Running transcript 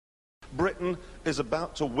Britain is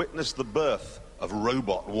about to witness the birth of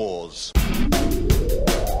robot wars.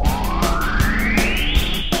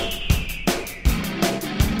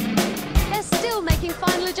 They're still making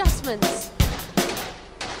final adjustments.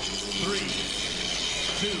 3,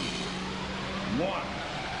 2, 1.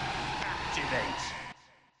 Activate.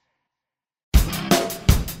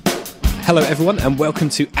 Hello everyone and welcome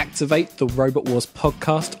to Activate, the Robot Wars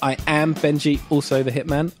podcast. I am Benji, also the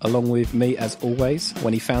Hitman, along with me as always.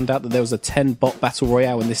 When he found out that there was a 10-bot battle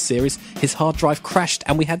royale in this series, his hard drive crashed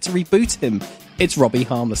and we had to reboot him. It's Robbie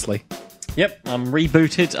Harmlessly. Yep, I'm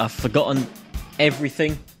rebooted. I've forgotten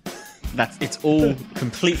everything. It's all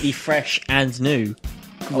completely fresh and new.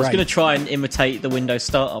 I was going to try and imitate the Windows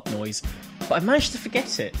startup noise, but I managed to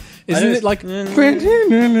forget it. Isn't it like... Yeah,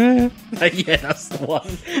 that's the one.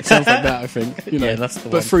 Sounds like that, I think. You know, Yeah, that's the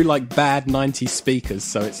but one. through like bad 90s speakers,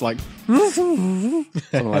 so it's like... something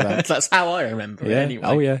like that. That's how I remember it Yeah. anyway.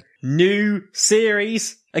 Oh yeah. New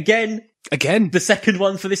series. Again, Again. the second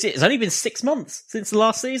one for this year. It's only been 6 months since the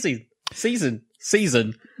last season. Season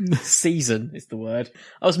is the word.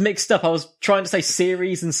 I was mixed up. I was trying to say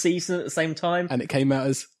series and season at the same time. And it came out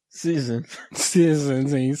as... Season.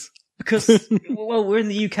 Seasons. Because, well, we're in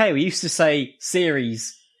the UK. We used to say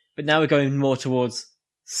series, but now we're going more towards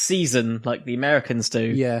season, like the Americans do.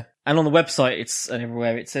 Yeah. And on the website, and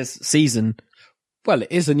everywhere, it says season. Well, it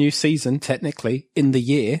is a new season, technically, in the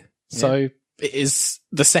year. So it is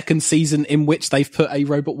the second season in which they've put a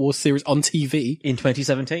Robot Wars series on TV. In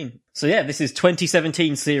 2017. So yeah, this is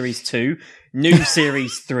 2017 Series 2, New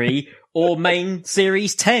Series 3, or Main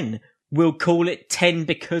Series 10. We'll call it 10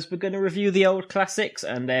 because we're going to review the old classics,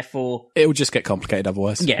 and therefore... It'll just get complicated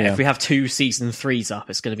otherwise. Yeah, if we have 2 Season 3s up,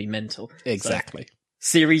 it's going to be mental. Exactly. So,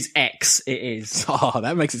 Series X it is. Oh,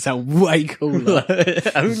 that makes it sound way cooler.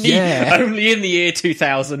 Only in the year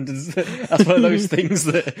 2000. That's one of those things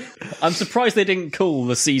that... I'm surprised they didn't call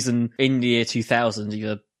the season in the year 2000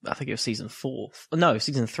 either. I think it was season 4. No,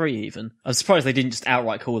 season 3 even. I'm surprised they didn't just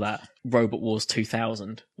outright call that Robot Wars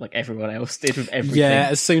 2000, like everyone else did with everything. Yeah,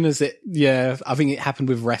 as soon as it... Yeah, I think it happened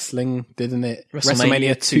with wrestling, didn't it?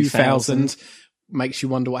 WrestleMania 2000 makes you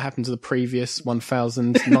wonder what happened to the previous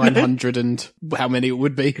 1,900 and how many it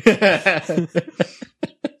would be. I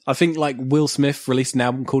think, like, Will Smith released an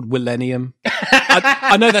album called Millennium.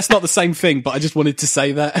 I know that's not the same thing, but I just wanted to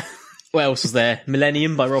say that. What else was there?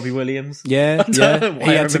 Millennium by Robbie Williams. Yeah. He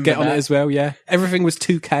He had to get on it as well, yeah. Everything was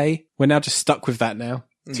 2K. We're now just stuck with that now.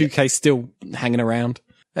 2K still hanging around.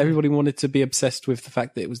 Everybody wanted to be obsessed with the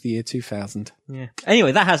fact that it was the year 2000. Yeah.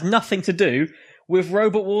 Anyway, that has nothing to do with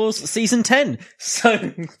Robot Wars Season 10.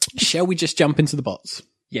 So... Shall we just jump into the bots?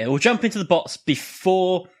 Yeah, we'll jump into the bots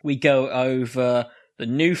before we go over the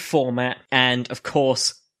new format and, of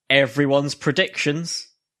course, everyone's predictions.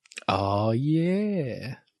 Oh,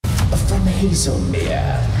 yeah. From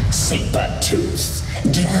Hazelmere, Sabertooth,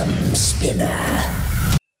 Drum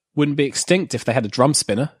Spinner. Wouldn't be extinct if they had a drum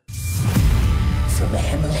spinner. From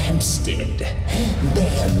Hemel Hempstead,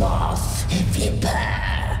 Behemoth,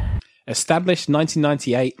 Flipper. Established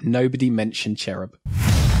 1998, nobody mentioned Cherub.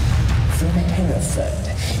 From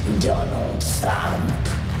Hereford, Donald Thump,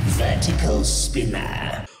 Vertical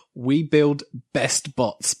Spinner. We build best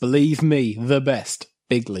bots, believe me, the best.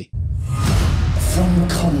 Bigly. From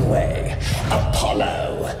Conway,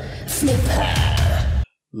 Apollo, Flipper.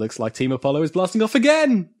 Looks like Team Apollo is blasting off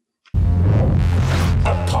again.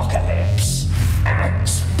 Apocalypse,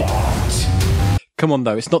 Axbot. Come on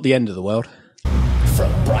though, it's not the end of the world.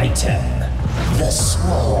 From Brighton, the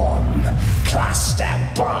Swarm,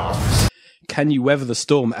 Cluster Bot. Can you weather the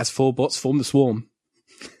storm as 4 bots form the swarm?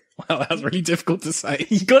 Wow, that was really difficult to say.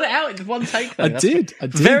 You got it out in one take, though. I did.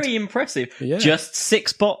 Very impressive. Yeah. Just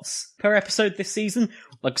 6 bots per episode this season.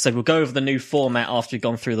 Like I said, we'll go over the new format after we've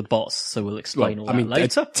gone through the bots, so we'll explain all that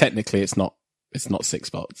later. Technically, it's not 6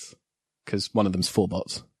 bots, because one of them's 4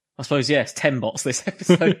 bots. I suppose, yes, 10 bots this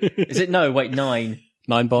episode. Is it? No, wait, 9.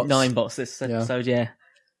 9 bots? 9 bots this episode, yeah.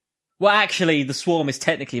 Well, actually, the swarm is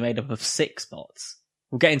technically made up of 6 bots.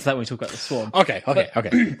 We'll get into that when we talk about the swarm. Okay.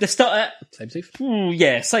 Let's start at... Sabretooth?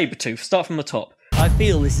 Yeah, Sabretooth. Start from the top. I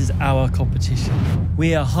feel this is our competition.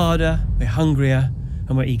 We are harder, we're hungrier,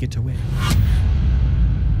 and we're eager to win.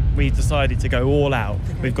 We decided to go all out.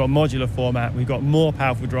 We've got modular format, we've got more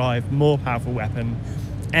powerful drive, more powerful weapon.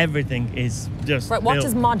 Everything is just Right, what built.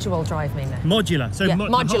 does module drive mean then? Modular. So Yeah, the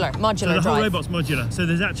modular so the whole drive. robot's modular. So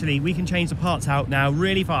there's actually, we can change the parts out now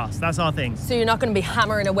really fast. That's our thing. So you're not going to be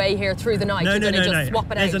hammering away here through the night. No, you're no, going to no, just no.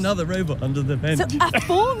 swap it There's out. another robot under the bench. So a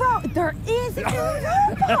full there is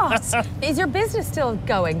a robot. Is your business still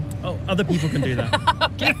going? Oh, other people can do that.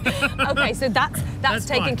 Okay, so that's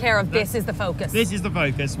taken fine. care of. This is the focus. This is the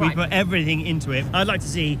focus. Right. We put everything into it. I'd like to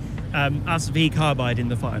see us v Carbide in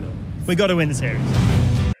the final. We got to win the series.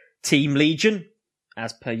 Team Legion,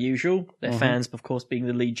 as per usual. Their fans, of course, being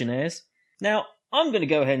the Legionnaires. Now, I'm going to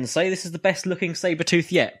go ahead and say this is the best looking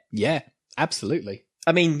Sabretooth yet. Yeah, absolutely.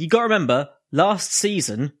 I mean, you got to remember, last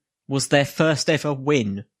season was their first ever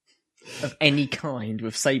win of any kind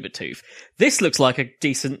with Sabretooth. This looks like a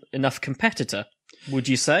decent enough competitor, would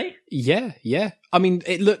you say? Yeah. I mean,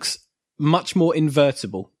 it looks much more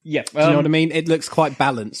invertible. Yeah. Do you know what I mean? It looks quite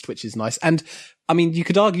balanced, which is nice. And, I mean, you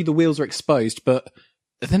could argue the wheels are exposed, but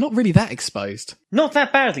they're not really that exposed. Not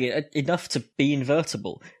that badly, enough to be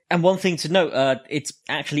invertible. And one thing to note, it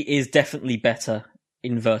actually is definitely betterly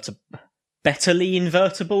invertible.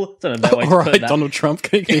 Don't know a better way to All put right, that. Donald Trump.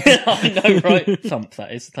 I know, right? Thump,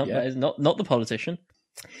 that is. Thump, that is. Not the politician.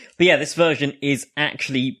 But yeah, this version is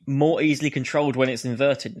actually more easily controlled when it's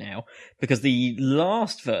inverted now, because the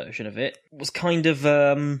last version of it was kind of,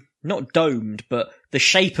 not domed, but the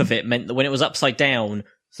shape of it meant that when it was upside down,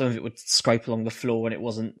 some of it would scrape along the floor and it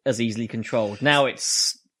wasn't as easily controlled. Now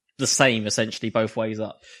it's the same, essentially, both ways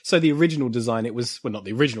up. So the original design, it was, well, not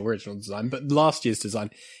the original design, but last year's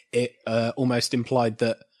design, it almost implied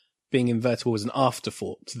that being invertible was an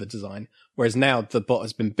afterthought to the design, whereas now the bot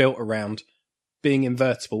has been built around being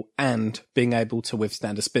invertible and being able to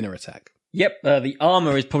withstand a spinner attack. Yep, the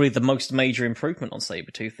armour is probably the most major improvement on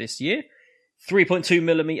Sabretooth this year.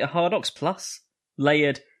 3.2mm Hardox plus,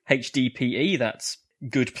 layered HDPE, that's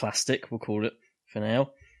good plastic, we'll call it for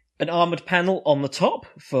now. An armoured panel on the top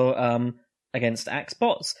for against axe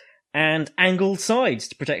bots, and angled sides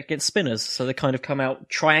to protect against spinners, so they kind of come out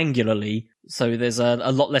triangularly, so there's a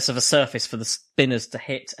lot less of a surface for the spinners to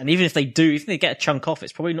hit. And even if they do, if they get a chunk off,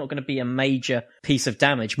 it's probably not going to be a major piece of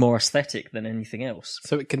damage, more aesthetic than anything else.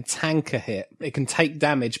 So it can tank a hit, it can take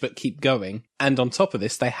damage but keep going. And on top of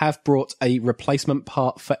this, they have brought a replacement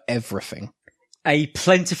part for everything. A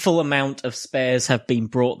plentiful amount of spares have been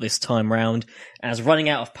brought this time round, as running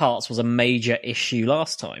out of parts was a major issue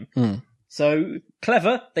last time. So,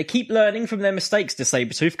 clever. They keep learning from their mistakes to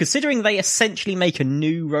Sabretooth, considering they essentially make a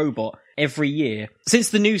new robot every year. Since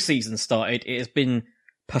the new season started, it has been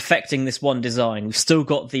perfecting this one design. We've still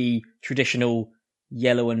got the traditional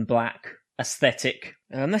yellow and black aesthetic.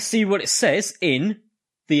 Let's see what it says in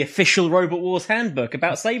the official Robot Wars handbook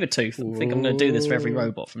about Sabretooth. I think I'm going to do this for every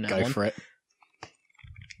robot from now on. Go for it.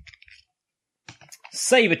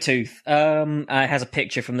 Sabretooth has a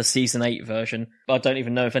picture from the Season 8 version, but I don't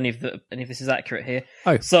even know if any of this is accurate here.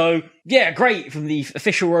 Oh. So, yeah, great, from the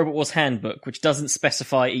official Robot Wars handbook, which doesn't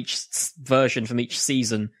specify each version from each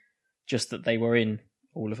season, just that they were in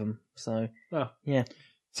all of them. So, yeah.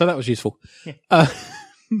 So that was useful. Yeah.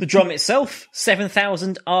 The drum itself,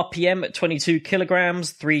 7,000 RPM at 22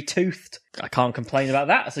 kilograms, 3-toothed. I can't complain about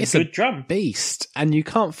that. It's a good drum. Beast, and you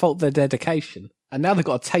can't fault their dedication. And now they've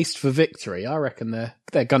got a taste for victory. I reckon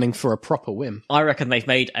they're gunning for a proper win. I reckon they've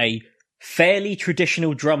made a fairly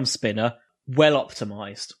traditional drum spinner well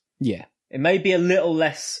optimized. Yeah. It may be a little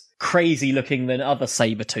less crazy looking than other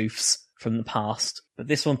Sabretooths from the past, but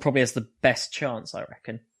this one probably has the best chance, I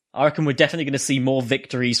reckon. I reckon we're definitely going to see more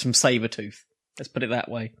victories from Sabretooth. Let's put it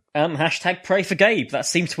that way. Hashtag pray for Gabe. That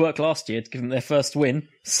seemed to work last year to give them their first win.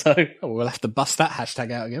 So, we'll have to bust that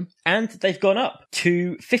hashtag out again. And they've gone up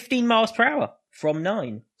to 15 miles per hour from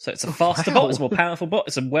 9. So it's a faster bot, it's a more powerful bot,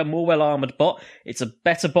 it's a more well-armoured bot, it's a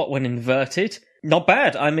better bot when inverted. Not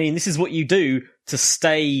bad. I mean, this is what you do to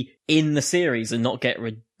stay in the series and not get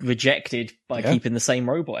rejected by keeping the same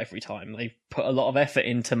robot every time. They've put a lot of effort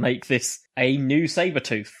in to make this a new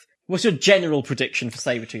Sabretooth. What's your general prediction for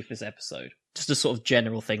Sabretooth this episode? Just a sort of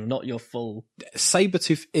general thing, not your full...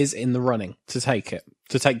 Sabretooth is in the running to take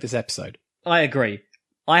this episode. I agree.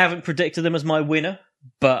 I haven't predicted them as my winner,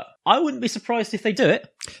 but I wouldn't be surprised if they do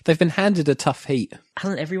it. They've been handed a tough heat.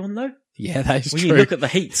 Hasn't everyone, though? Yeah, that is when true. When you look at the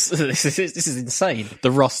heats, this is insane.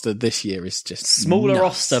 The roster this year is just smaller nuts.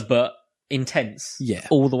 roster, but intense. Yeah.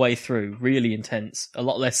 All the way through. Really intense. A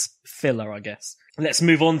lot less filler, I guess. Let's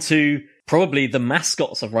move on to probably the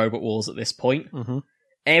mascots of Robot Wars at this point. Mm-hmm.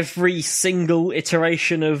 Every single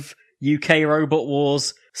iteration of UK Robot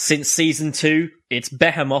Wars since Season 2, it's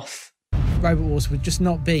Behemoth. Robot Wars would just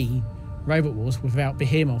not be Robot Wars without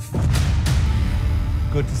Behemoth.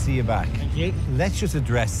 Good to see you back. Thank you. Let's just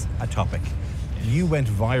address a topic. You went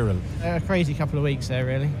viral. A crazy couple of weeks there,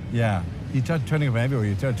 really. Yeah. You started turning up everywhere.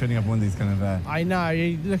 You started turning up one of these kind of... I know,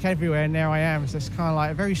 you look everywhere and there I am. So it's kind of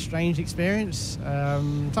like a very strange experience.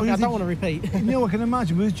 Something I don't want to repeat. No, I can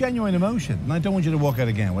imagine. But it was genuine emotion. And I don't want you to walk out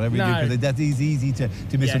again, whatever you do, because that's easy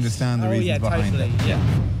to misunderstand the reasons behind it.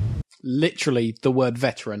 Yeah. Literally, the word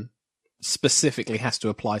veteran specifically has to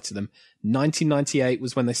apply to them. 1998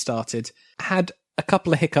 was when they started. Had a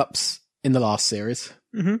couple of hiccups in the last series.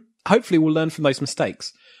 Mm-hmm. Hopefully we'll learn from those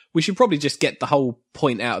mistakes. We should probably just get the whole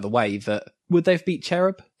point out of the way that would they have beat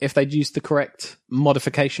Cherub if they'd used the correct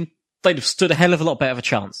modification? They'd have stood a hell of a lot better of a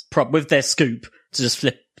chance with their scoop to just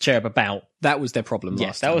flip Cherub about. That was their problem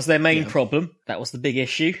last time. That was their main problem. That was the big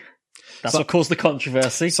issue. That's what caused the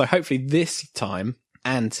controversy. So hopefully this time,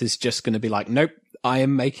 Ant is just going to be like, nope, I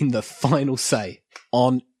am making the final say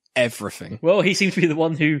on everything. Well, he seems to be the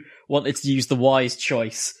one who wanted to use the wise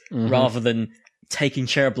choice rather than taking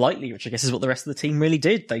Cherub lightly, which I guess is what the rest of the team really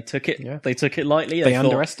did. They took it. Yeah. They took it lightly. They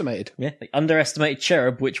underestimated. Yeah, they underestimated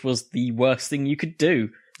Cherub, which was the worst thing you could do,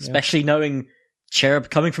 especially knowing Cherub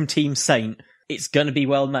coming from Team Saint. It's going to be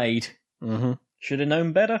well made. Mm-hmm. Should have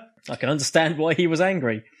known better. I can understand why he was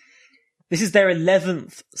angry. This is their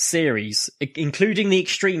 11th series, including the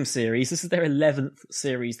Extreme series. This is their 11th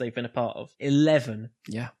series they've been a part of. 11.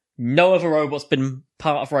 Yeah. No other robot's been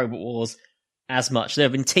part of Robot Wars as much. There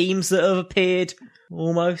have been teams that have appeared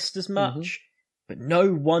almost as much, but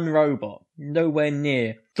no one robot, nowhere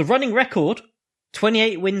near. The running record,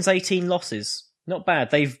 28 wins, 18 losses. Not bad.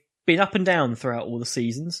 They've been up and down throughout all the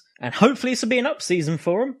seasons, and hopefully this will be an up season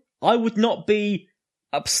for them. I would not be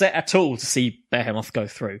upset at all to see Behemoth go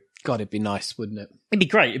through. God, it'd be nice, wouldn't it? It'd be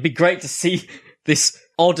great. It'd be great to see this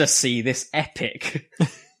odyssey, this epic,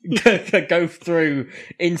 go through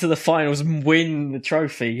into the finals and win the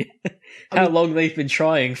trophy. How long they've been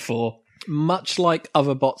trying for. Much like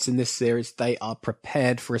other bots in this series, they are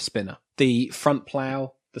prepared for a spinner. The front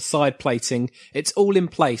plow, the side plating, it's all in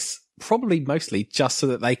place, probably mostly just so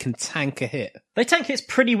that they can tank a hit. They tank hits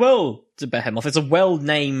pretty well to Behemoth. It's a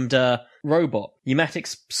well-named robot. Pneumatic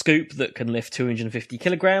scoop that can lift 250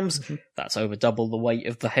 kilograms. Mm-hmm. That's over double the weight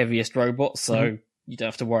of the heaviest robot, so you don't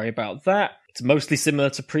have to worry about that. It's mostly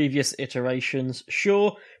similar to previous iterations,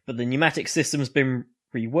 sure, but the pneumatic system's been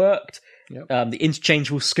reworked. Yep. The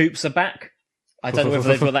interchangeable scoops are back. I don't know whether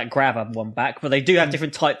they've got that grabber one back, but they do have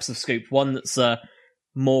different types of scoop. One that's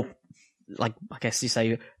more, like, I guess you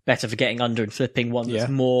say, better for getting under and flipping. One that's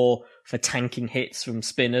more for tanking hits from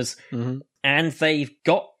spinners. Mm-hmm. And they've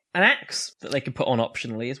got an axe that they can put on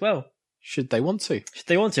optionally as well. Should they want to?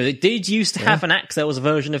 They did used to have an axe. There was a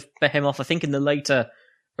version of Behemoth, I think in the later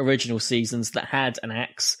original seasons, that had an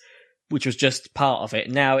axe, which was just part of it.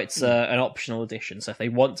 Now it's an optional addition. So if they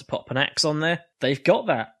want to pop an axe on there, they've got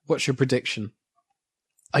that. What's your prediction?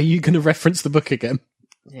 Are you going to reference the book again?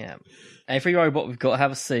 Yeah. Every robot we've got to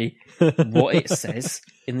have a see what it says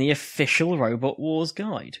in the official Robot Wars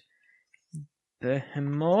guide.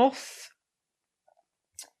 Behemoth.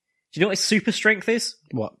 Do you know what its super strength is?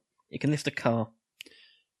 What? It can lift a car.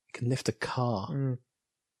 It can lift a car?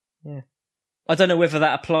 Yeah. I don't know whether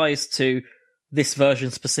that applies to this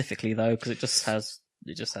version specifically, though, because it just has...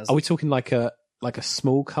 Are we talking like a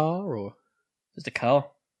small car, or...? Just a car.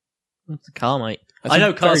 It's a car, mate. That's I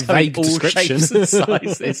know cars very vague all description. shapes and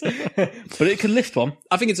sizes, but it can lift one.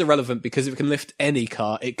 I think it's irrelevant, because if it can lift any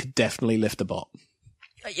car, it could definitely lift a bot.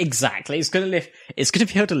 Exactly. It's going to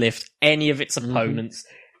be able to lift any of its opponents.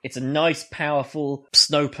 It's a nice, powerful,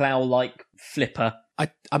 snowplow-like flipper.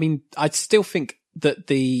 I mean, I still think that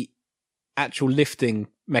the actual lifting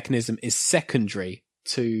mechanism is secondary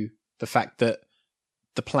to the fact that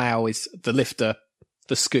the plow is the lifter,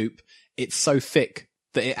 the scoop. It's so thick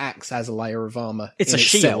that it acts as a layer of armor. It's a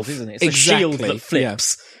itself. shield, isn't it? It's a shield that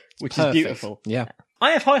flips, which is beautiful. Yeah.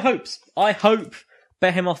 I have high hopes. I hope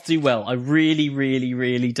Behemoth do well. I really, really,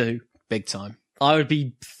 really do. Big time. I would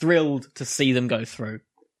be thrilled to see them go through.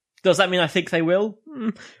 Does that mean I think they will?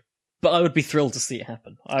 But I would be thrilled to see it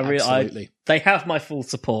happen. Absolutely. They have my full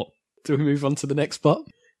support. Do we move on to the next spot?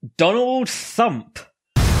 Donald Thump.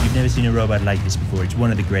 You've never seen a robot like this before. It's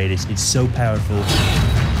one of the greatest. It's so powerful.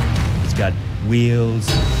 It's got wheels.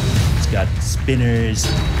 It's got spinners.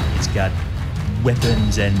 It's got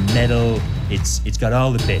weapons and metal. It's got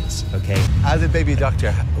all the bits, okay? As a baby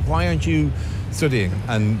doctor, why aren't you studying?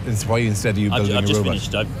 And it's why instead are you building I've a just robot?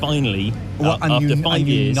 finished. I finally, after 5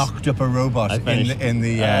 years, you knocked up a robot in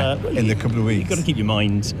the couple of weeks. You've got to keep your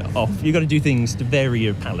mind off. You've got to do things to vary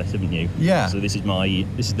your palate, haven't you? Yeah. So this is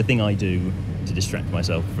the thing I do to distract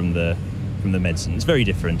myself from the medicine. It's very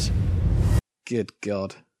different. Good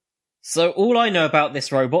God. So all I know about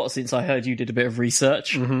this robot, since I heard you did a bit of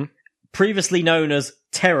research, previously known as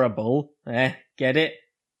Terrible. Get it?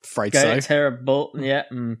 Afraid Get so. it? Terrible. Yeah.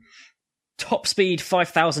 Top speed,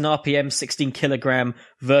 5,000 RPM, 16 kilogram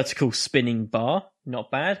vertical spinning bar. Not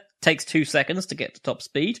bad. Takes 2 seconds to get to top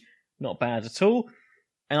speed. Not bad at all.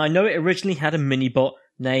 And I know it originally had a mini-bot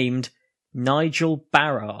named Nigel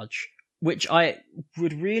Barrage, which I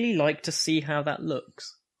would really like to see how that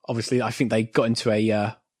looks. Obviously, I think they got into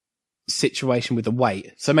a situation with the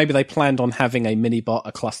weight. So maybe they planned on having a mini-bot,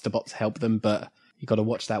 a cluster bot to help them, but you got to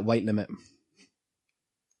watch that weight limit.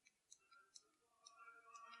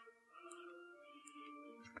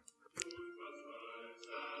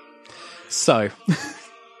 So,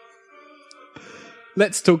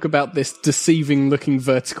 let's talk about this deceiving-looking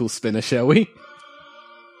vertical spinner, shall we?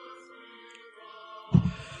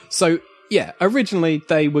 So, yeah, originally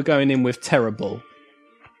they were going in with Terrible,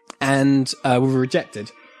 and were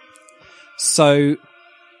rejected. So,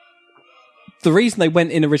 the reason they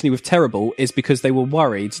went in originally with Terrible is because they were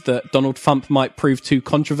worried that Donald Trump might prove too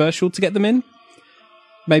controversial to get them in.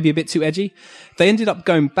 Maybe a bit too edgy. They ended up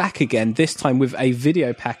going back again, this time with a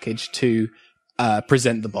video package to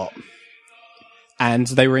present the bot. And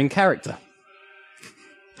they were in character.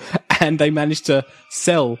 And they managed to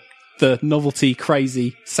sell the novelty,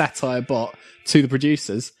 crazy satire bot to the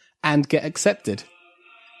producers and get accepted.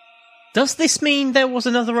 Does this mean there was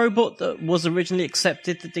another robot that was originally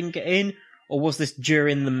accepted that didn't get in? Or was this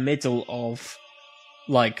during the middle of,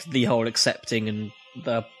 like, the whole accepting and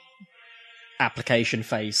the application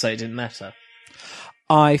phase, so it didn't matter?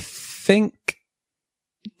 I think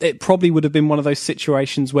it probably would have been one of those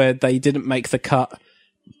situations where they didn't make the cut,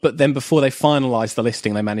 but then before they finalised the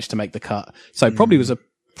listing, they managed to make the cut. So it probably was a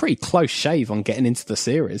pretty close shave on getting into the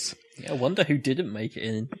series. Yeah, I wonder who didn't make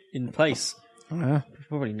it in place. Yeah.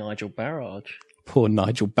 Probably Nigel Barrage. Poor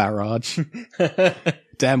Nigel Barrage.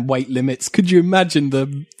 Damn weight limits. Could you imagine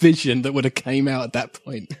the vision that would have came out at that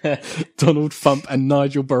point? Donald Trump and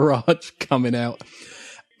Nigel Barrage coming out.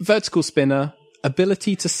 Vertical spinner,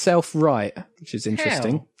 ability to self-right, which is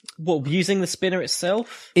interesting. How? What, using the spinner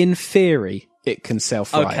itself? In theory, it can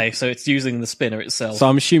self-right. Okay, so it's using the spinner itself. So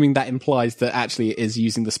I'm assuming that implies that actually it is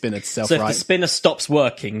using the spinner to self-right. So if the spinner stops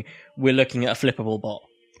working, we're looking at a flippable bot.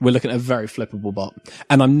 We're looking at a very flippable bot.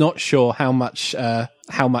 And I'm not sure how much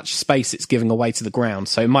space it's giving away to the ground,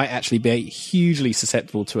 so it might actually be hugely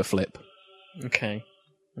susceptible to a flip. Okay.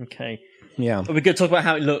 Yeah. But we've got to talk about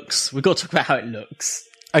how it looks.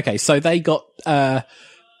 Okay, so they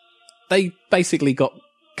basically got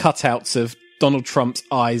cutouts of Donald Trump's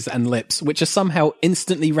eyes and lips, which are somehow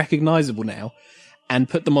instantly recognisable now, and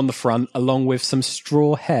put them on the front along with some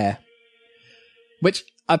straw hair, which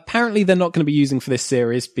apparently they're not going to be using for this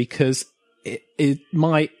series because it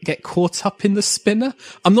might get caught up in the spinner.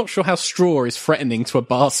 I'm not sure how straw is threatening to a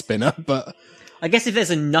bar spinner, but I guess if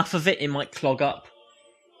there's enough of it, it might clog up,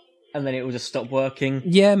 and then it will just stop working.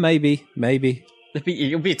 Yeah, maybe.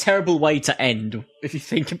 It'll be a terrible way to end, if you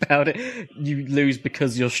think about it. You lose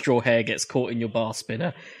because your straw hair gets caught in your bar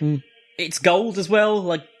spinner. It's gold as well,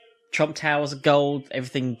 like Trump Towers are gold,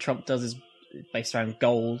 everything Trump does is based around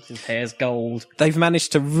gold, his hair's gold. They've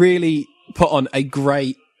managed to really put on a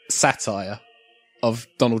great satire of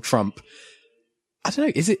Donald Trump. I don't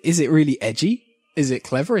know, is it really edgy? Is it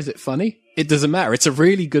clever? Is it funny? It doesn't matter, it's a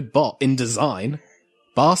really good bot in design.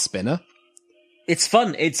 Bar spinner. It's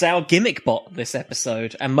fun. It's our gimmick bot this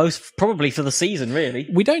episode, and most probably for the season, really.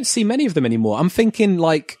 We don't see many of them anymore. I'm thinking,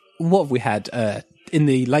 like, what have we had in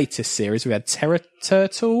the latest series? We had Terra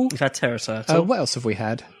Turtle. We've had Terra Turtle. What else have we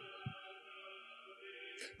had? I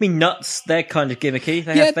mean, Nuts, they're kind of gimmicky.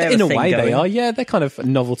 They have in a way going. they are. Yeah, they're kind of a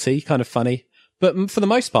novelty, kind of funny. But for the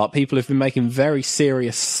most part, people have been making very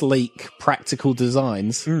serious, sleek, practical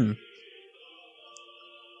designs.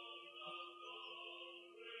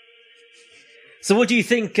 So what do you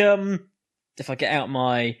think, if I get out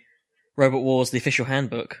my Robot Wars, the official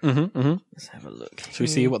handbook? Let's have a look. Shall we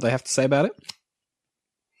see what they have to say about it?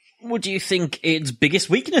 What do you think its biggest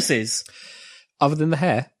weakness is? Other than the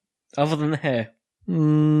hair?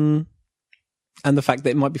 And the fact that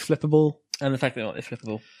it might be flippable.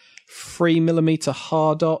 3mm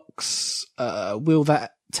Hardox. Will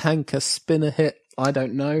that tank a spinner hit? I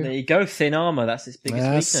don't know. There you go, thin armour, that's its biggest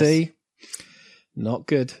weakness. See? Not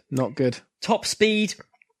good. Top speed.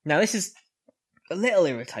 Now this is a little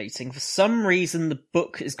irritating. For some reason the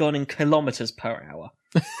book has gone in kilometres per hour.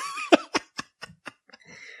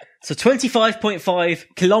 So 25.5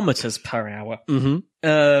 kilometres per hour.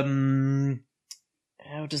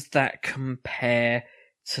 How does that compare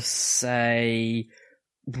to, say,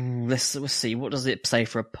 let's see, what does it say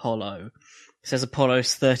for Apollo? It says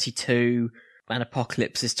Apollo's 32. and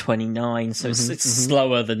Apocalypse is 29, so it's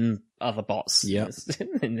slower than other bots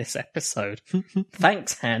in this episode.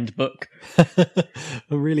 Thanks, Handbook.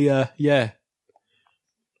 Really,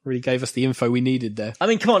 really gave us the info we needed there. I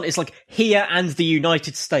mean, come on, it's like here and the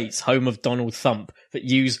United States, home of Donald Thump, that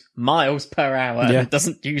use miles per hour, and it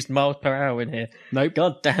doesn't use miles per hour in here. Nope.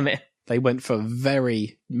 God damn it. They went for a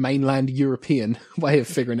very mainland European way of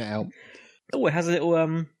figuring it out. Oh, it has a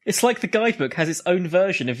little, it's like the guidebook has its own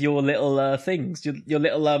version of your little, things, your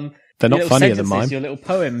little, they're not funnier than mine. Your little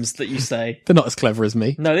poems that you say. They're not as clever as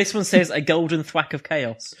me. No, this one says a golden thwack of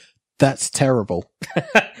chaos. That's terrible.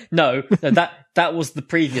 No, that was the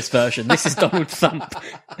previous version. This is Donald Thump.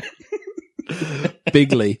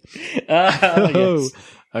 Bigly. Yes.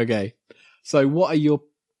 Okay. So what are you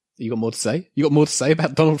got more to say? You got more to say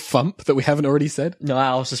about Donald Thump that we haven't already said? No,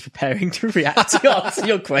 I was just preparing to react to answer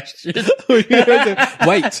your question.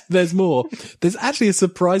 Wait, there's more. There's actually a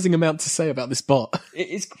surprising amount to say about this bot.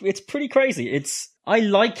 It's pretty crazy. I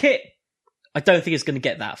like it. I don't think it's going to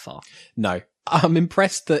get that far. No. I'm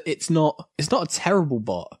impressed that it's not a terrible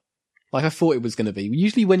bot. Like I thought it was going to be.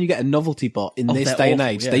 Usually when you get a novelty bot in this day and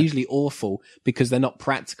age, they're usually awful because they're not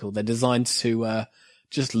practical. They're designed to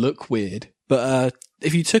just look weird. But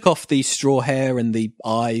if you took off the straw hair and the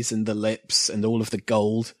eyes and the lips and all of the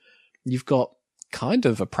gold, you've got kind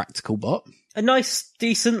of a practical bot. A nice,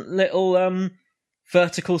 decent little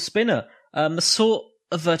vertical spinner. The sort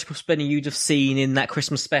of vertical spinner you'd have seen in that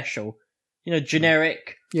Christmas special. You know,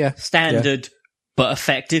 generic, standard, but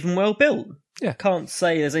effective and well built. Yeah. Can't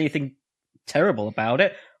say there's anything terrible about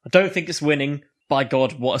it. I don't think it's winning. By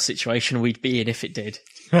God, what a situation we'd be in if it did.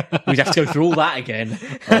 We'd have to go through all that again.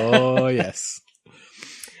 Oh, yes.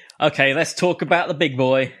 Okay, let's talk about the big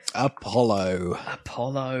boy. Apollo. I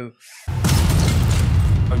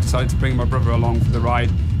decided to bring my brother along for the ride.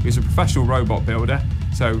 He's a professional robot builder,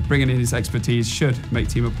 so bringing in his expertise should make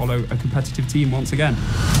Team Apollo a competitive team once again.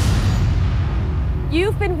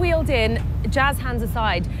 You've been wheeled in, jazz hands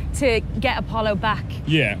aside, to get Apollo back.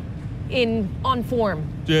 Yeah. On form.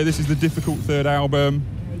 Yeah, this is the difficult third album.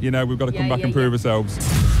 You know, we've got to come back and prove ourselves.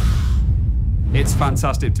 It's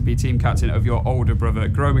fantastic to be team captain of your older brother.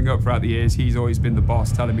 Growing up throughout the years, he's always been the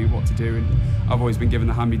boss, telling me what to do, and I've always been given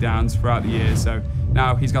the hand-me-downs throughout the years. So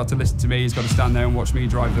now he's got to listen to me, he's got to stand there and watch me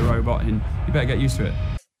drive the robot, and you better get used to it.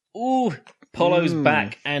 Ooh, Apollo's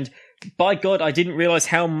back, and by God, I didn't realise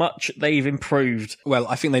how much they've improved. Well,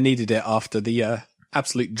 I think they needed it after the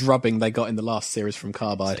absolute drubbing they got in the last series from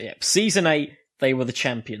Carbide. So, Season 8, they were the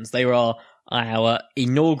champions. They were our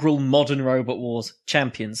inaugural Modern Robot Wars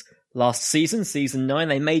champions. Last season, Season 9,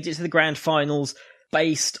 they made it to the grand finals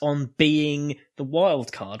based on being the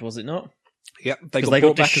wild card, was it not? Yep, they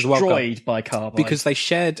got destroyed by Carbide. Because they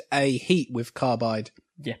shared a heat with Carbide.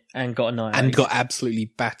 Yeah, and got annihilated. And got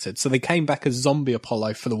absolutely battered. So they came back as Zombie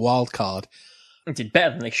Apollo for the wild card. It did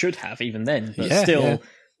better than they should have even then, but still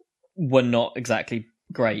were not exactly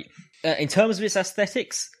great. In terms of its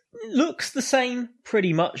aesthetics, looks the same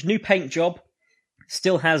pretty much. New paint job.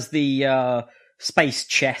 Still has the space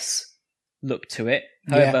chess look to it.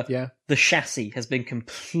 However, the chassis has been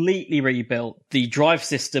completely rebuilt. The drive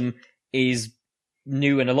system is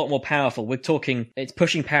new and a lot more powerful. We're talking, its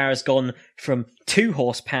pushing power has gone from 2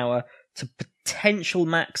 horsepower to potential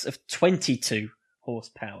max of 22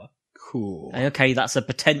 horsepower. Cool. And okay, that's a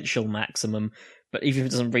potential maximum, but even if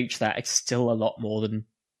it doesn't reach that, it's still a lot more than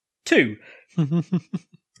 2.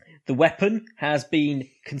 The weapon has been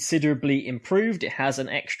considerably improved. It has an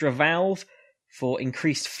extra valve for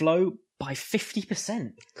increased flow by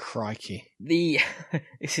 50%. Crikey.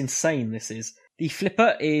 It's insane, this is. The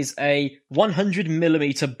Flipper is a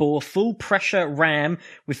 100mm bore full pressure ram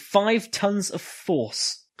with 5 tons of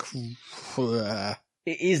force. It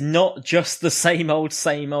is not just the same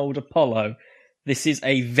old Apollo. This is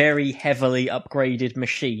a very heavily upgraded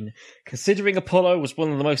machine. Considering Apollo was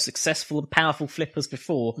one of the most successful and powerful flippers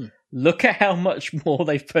before, look at how much more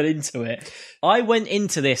they've put into it. I went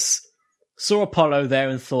into this, saw Apollo there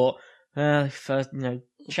and thought,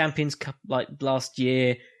 Champions Cup like last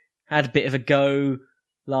year, had a bit of a go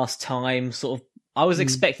last time, sort of. I was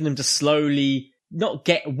expecting them to slowly, not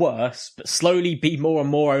get worse, but slowly be more and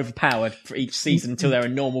more overpowered for each season until they're a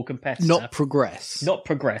normal competitor. Not progress.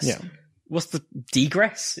 Yeah. What's the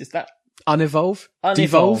degress? Is that unevolve?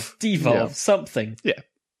 Devolve, yeah. Something. Yeah.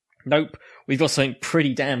 Nope. We've got something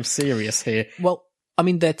pretty damn serious here. Well, I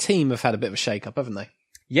mean, their team have had a bit of a shake-up, haven't they?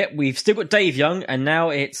 Yep, we've still got Dave Young, and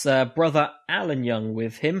now it's brother Alan Young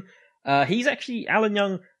with him. Alan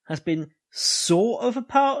Young has been sort of a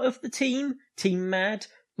part of the team, Team Mad.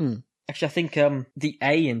 Actually, I think the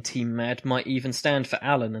A in Team Mad might even stand for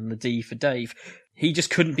Alan and the D for Dave. He just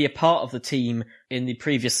couldn't be a part of the team in the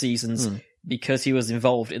previous seasons because he was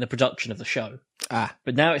involved in the production of the show.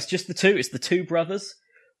 But now it's just the two. It's the two brothers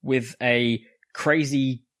with a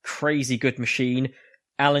crazy, crazy good machine.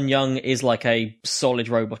 Alan Young is like a solid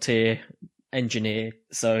roboteer engineer,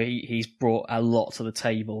 so he's brought a lot to the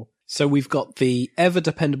table. So we've got the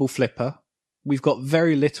ever-dependable Flipper. We've got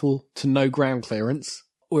very little to no ground clearance.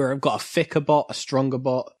 We've got a thicker bot, a stronger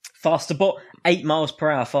bot. Faster bot, 8 miles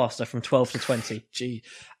per hour faster from 12 to 20. Gee.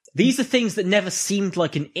 These are things that never seemed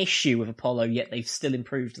like an issue with Apollo, yet they've still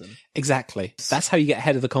improved them. Exactly. That's how you get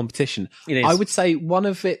ahead of the competition. It is. I would say one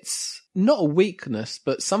of its, not a weakness,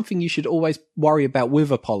 but something you should always worry about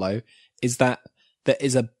with Apollo is that there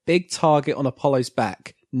is a big target on Apollo's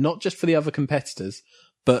back, not just for the other competitors,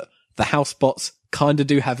 but the house bots kind of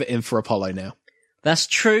do have it in for Apollo now. That's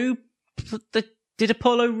true, but did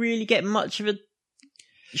Apollo really get much of a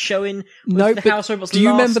showing with the house robots? Do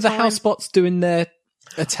you remember the house bots doing their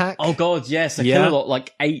attack? Oh god, yes. A Killalot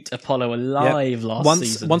ate Apollo alive last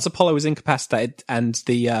season. Once Apollo was incapacitated and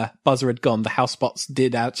the buzzer had gone, the house bots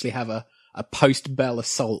did actually have a post-Bell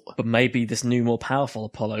assault. But maybe this new, more powerful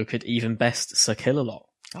Apollo could even best Sir Killalot.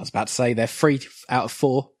 I was about to say, they're 3 out of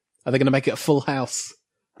 4. Are they going to make it a full house?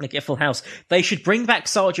 Make it a full house. They should bring back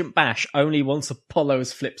Sergeant Bash only once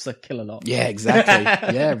Apollo's flips Sir Killalot. Yeah,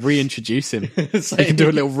 exactly. Yeah, reintroduce him. So he can do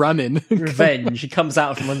a little run-in. Revenge. He comes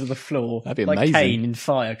out from under the floor. That'd be like amazing. Like Kane in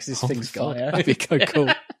Fire, because his thing's fire. That'd be so cool.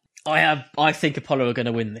 I think Apollo are going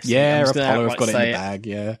to win this. Yeah, Apollo have got it in the bag,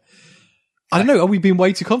 yeah. I don't know, are we being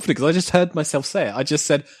way too confident? Because I just heard myself say it. I just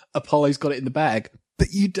said, Apollo's got it in the bag.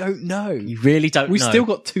 But you don't know. You really don't know. We've still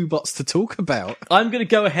got 2 bots to talk about. I'm going to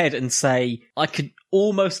go ahead and say I could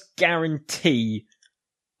almost guarantee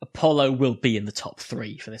Apollo will be in the top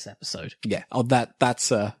 3 for this episode. Yeah,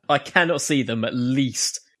 that's... I cannot see them at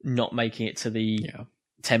least not making it to the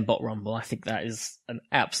 10-bot rumble. I think that is an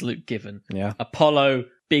absolute given. Yeah. Apollo,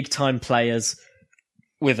 big-time players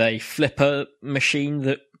with a flipper machine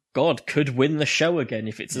that, God, could win the show again.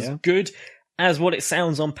 If it's as good as what it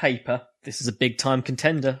sounds on paper, this is a big-time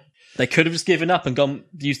contender. They could have just given up and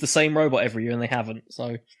used the same robot every year, and they haven't.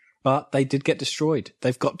 So, but they did get destroyed.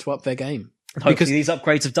 They've got to up their game. Hopefully because these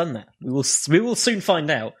upgrades have done that. We will soon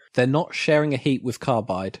find out. They're not sharing a heat with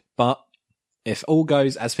Carbide, but if all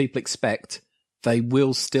goes as people expect, they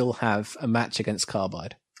will still have a match against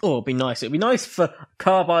Carbide. Oh, it'd be nice. It'd be nice for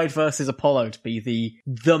Carbide versus Apollo to be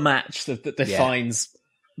the match that defines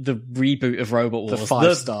the reboot of Robot Wars. The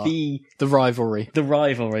 5-star. The rivalry. The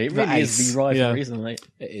rivalry. It really is the rivalry, isn't it?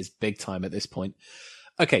 It is big time at this point.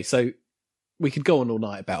 Okay, so we could go on all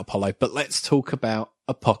night about Apollo, but let's talk about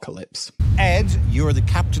Apocalypse. Ed, you're the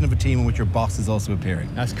captain of a team in which your boss is also appearing.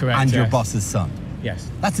 That's correct. And your boss's son. Yes.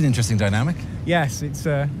 That's an interesting dynamic. Yes,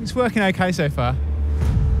 it's working okay so far.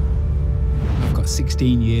 I've got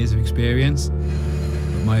 16 years of experience.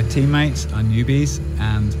 But my teammates are newbies,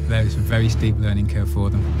 and there is a very steep learning curve for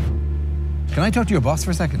them. Can I talk to your boss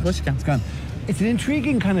for a second? Of course you can. It's gone. It's an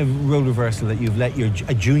intriguing kind of role reversal that you've let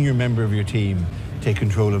a junior member of your team take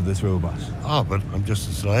control of this robot. Oh, but I'm just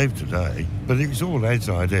a slave today. But it was all Ed's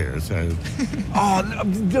idea, so...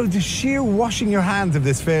 the sheer washing your hands of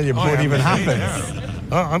this failure before it even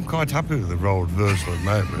happens. I'm quite happy with the role reversal at the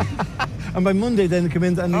moment. And by Monday then come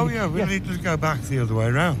in and... we need to go back the other way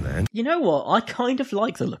around then. You know what? I kind of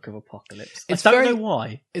like the look of Apocalypse. I don't know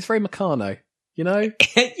why. It's very Meccano, you know?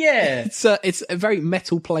 Yeah. It's a very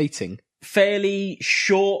metal plating. Fairly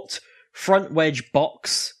short front wedge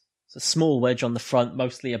box. It's a small wedge on the front,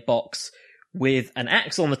 mostly a box, with an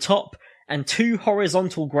axe on the top and 2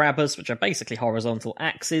 horizontal grabbers, which are basically horizontal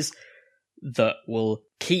axes, that will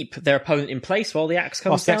keep their opponent in place while the axe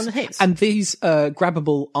comes down and hits. And these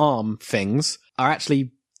grabbable arm things are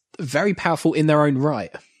actually very powerful in their own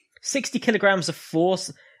right. 60 kilograms of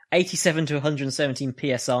force, 87 to 117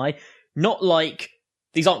 psi. Not like...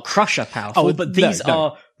 These aren't Crusher powerful, but these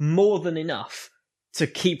are more than enough to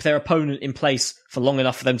keep their opponent in place for long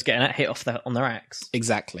enough for them to get a hit off on their axe.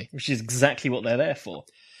 Exactly. Which is exactly what they're there for.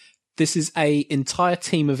 This is an entire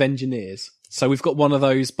team of engineers. So we've got one of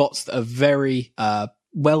those bots that are very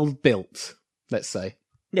well built, let's say.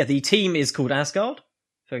 Yeah, the team is called Asgard.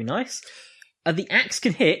 Very nice. The axe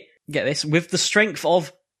can hit, get this, with the strength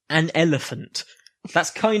of an elephant.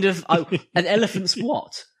 That's kind of... an elephant's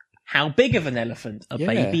what? How big of an elephant? A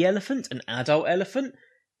baby elephant? An adult elephant?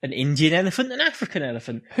 An Indian elephant? An African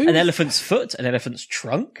elephant? An elephant's foot? An elephant's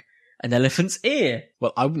trunk? An elephant's ear?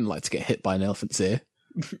 Well, I wouldn't like to get hit by an elephant's ear.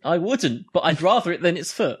 I wouldn't, but I'd rather it than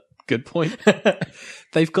its foot. Good point.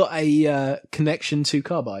 They've got a connection to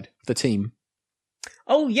Carbide, the team.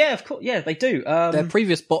 Oh, yeah, of course. Yeah, they do. Their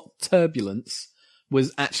previous bot, Turbulence,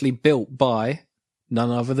 was actually built by none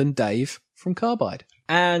other than Dave from Carbide.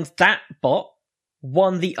 And that bot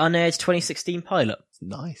won the unaired 2016 pilot.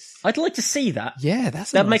 Nice. I'd like to see that. Yeah,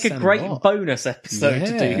 that'd make a great bonus episode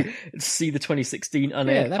to see the 2016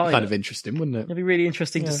 unaired that'd pilot. be kind of interesting, wouldn't it? It'd be really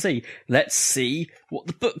interesting to see. Let's see what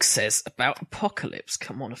the book says about Apocalypse.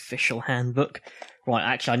 Come on, official handbook. Right,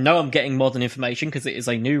 actually, I know I'm getting modern information because it is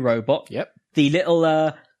a new robot. Yep. The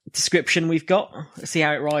little description we've got, let's see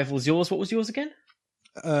how it rivals yours. What was yours again?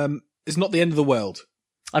 It's not the end of the world.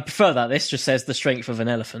 I prefer that. This just says the strength of an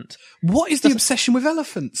elephant. What is the obsession with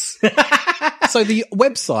elephants? So the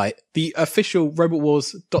website, the official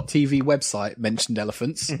RobotWars.tv website mentioned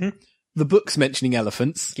elephants. Mm-hmm. The book's mentioning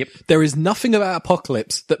elephants. Yep. There is nothing about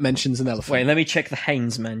Apocalypse that mentions an elephant. Wait, let me check the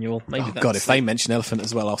Haynes manual. Maybe Oh God, if they mention elephant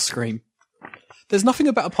as well, I'll scream. There's nothing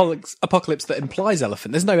about Apocalypse that implies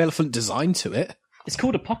elephant. There's no elephant design to it. It's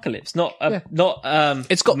called Apocalypse, not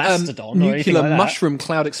it's got Mastodon or anything nuclear like that. mushroom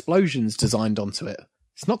cloud explosions designed onto it.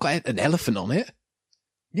 It's not got an elephant on it.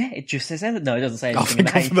 Yeah, it just says elephant. No, it doesn't say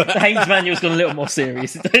anything. The Haynes manual's gone a little more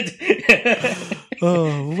serious.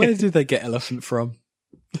 Oh, where did they get elephant from?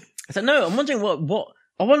 I don't know. I'm wondering what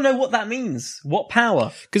I want to know what that means. What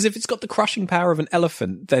power? Because if it's got the crushing power of an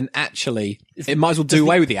elephant, then actually it might as well do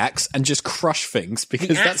away with the axe and just crush things, because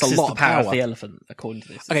that's a lot the of power power. of the elephant, according to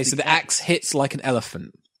this. Okay, so the axe hits like an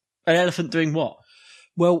elephant. An elephant doing what?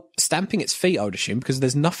 Well, stamping its feet, I would assume, because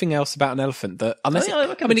there's nothing else about an elephant that, unless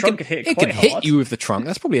it can hit you with the trunk.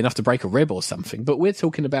 That's probably enough to break a rib or something. But we're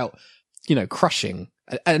talking about, crushing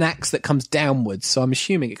an axe that comes downwards. So I'm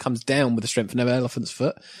assuming it comes down with the strength of an elephant's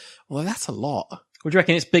foot. Well, that's a lot. What do you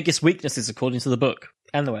reckon its biggest weakness is, according to the book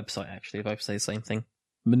and the website? Actually, they both say the same thing.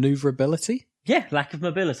 Maneuverability. Yeah, lack of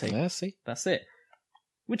mobility. Yeah, see, that's it.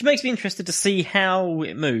 Which makes me interested to see how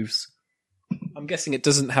it moves. I'm guessing it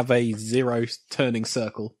doesn't have a zero turning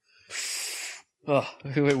circle. Oh,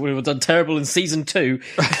 we would have done terrible in season 2.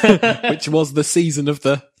 Which was the season of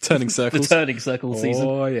the turning circles. The turning circle season.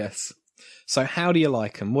 Oh, yes. So how do you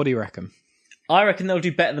like them? What do you reckon? I reckon they'll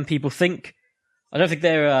do better than people think. I don't think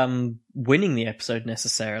they're winning the episode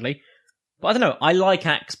necessarily. But I don't know. I like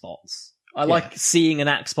Axebots. I like seeing an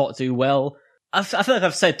Axebot do well. I feel like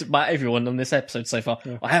I've said about everyone on this episode so far,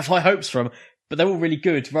 I have high hopes for them. But they're all really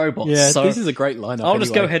good robots. Yeah, so this is a great lineup. I'll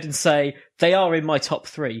just go ahead and say they are in my top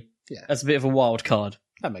 3 as a bit of a wild card.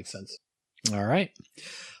 That makes sense. All right.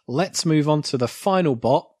 Let's move on to the final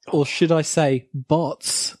bot, or should I say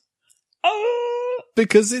bots?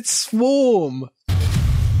 Because it's Swarm.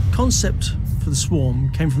 Concept for the Swarm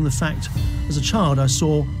came from the fact, as a child, I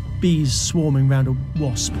saw bees swarming around a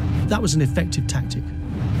wasp. That was an effective tactic.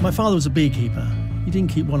 My father was a beekeeper. He didn't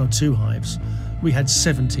keep 1 or 2 hives. We had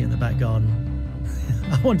 70 in the back garden.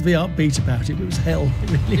 I wanted to be upbeat about it, but it was hell.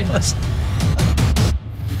 It really was.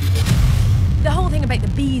 The whole thing about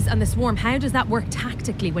the bees and the swarm, how does that work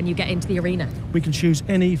tactically when you get into the arena? We can choose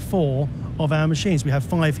any 4 of our machines. We have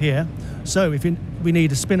 5 here. So if we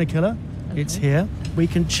need a spinner killer, it's here. We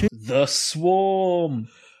can choose the Swarm.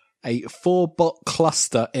 A 4-bot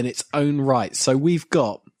cluster in its own right. So we've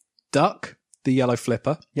got Duck, the yellow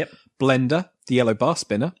flipper. Yep. Blender, the yellow bar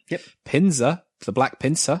spinner. Yep. Pinzer, the black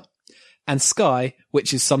pincer. And Sky,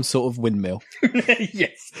 which is some sort of windmill.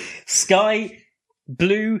 Yes. Sky,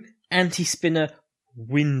 blue anti-spinner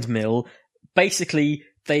windmill. Basically,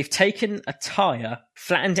 they've taken a tyre,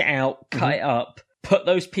 flattened it out, cut it up, put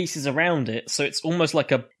those pieces around it, so it's almost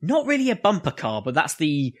like not really a bumper car, but that's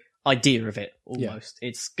the idea of it, almost. Yeah.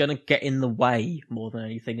 It's gonna get in the way more than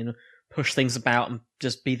anything and push things about and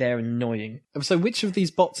just be there annoying. So which of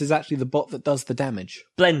these bots is actually the bot that does the damage?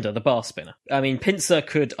 Blender, the bar spinner. I mean, Pincer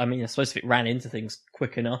I suppose if it ran into things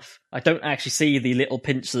quick enough. I don't actually see the little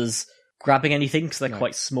pincers grabbing anything because they're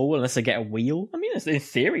quite small unless they get a wheel. I mean, in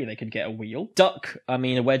theory, they could get a wheel. Duck,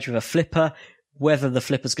 a wedge with a flipper. Whether the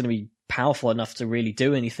flipper's going to be powerful enough to really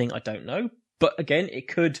do anything, I don't know. But again, it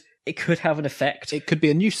could have an effect. It could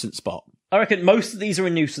be a nuisance bot. I reckon most of these are a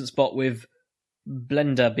nuisance bot, with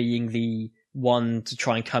Blender being the one to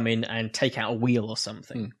try and come in and take out a wheel or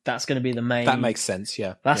something. That's going to be the main... That makes sense,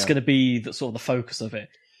 yeah. That's going to be the sort of the focus of it.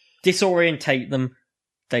 Disorientate them,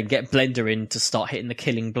 then get Blender in to start hitting the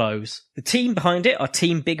killing blows. The team behind it are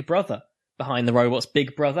Team Big Brother. Behind the robots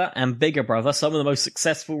Big Brother and Bigger Brother, some of the most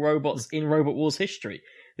successful robots in Robot Wars history.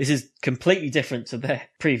 This is completely different to their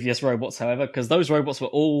previous robots, however, because those robots were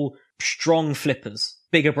all strong flippers.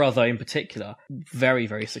 Bigger Brother, in particular, very,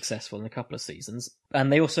 very successful in a couple of seasons.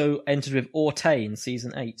 And they also entered with Orte in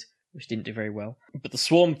Season 8, which didn't do very well. But the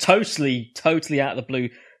Swarm, totally out of the blue,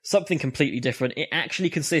 something completely different. It actually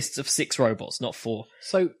consists of 6 robots, not 4.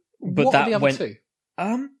 So, what are the other 2?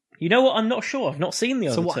 You know what? I'm not sure. I've not seen the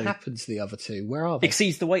other two. So what happens to the other two? Where are they?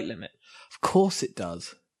 Exceeds the weight limit. Of course it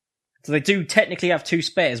does. So they do technically have two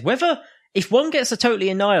spares. If one gets totally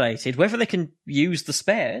annihilated, whether they can use the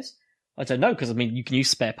spares, I don't know, because I mean, you can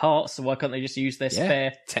use spare parts, so why can't they just use their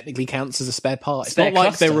spare? Technically counts as a spare part. It's Spare not like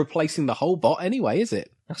cluster. they're replacing the whole bot anyway, is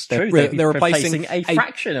it? That's true. They're replacing a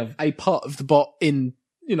fraction of a part of the bot in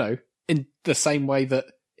the same way that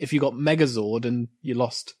if you got Megazord and you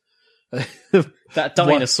lost that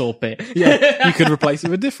dinosaur bit. Yeah, you could replace it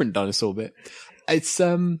with a different dinosaur bit. It's,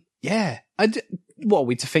 what are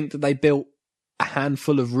we to think that they built a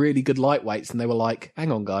handful of really good lightweights and they were like,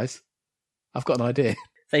 hang on guys, I've got an idea.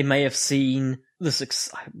 They may have seen the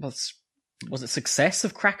success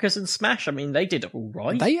of Crackers and Smash. I mean, they did all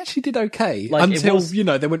right. They actually did okay until,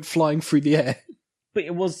 they went flying through the air. But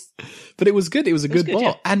it was good. It was a good bot.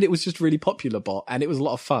 Yeah. And it was just a really popular bot and it was a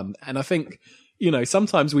lot of fun. And I think,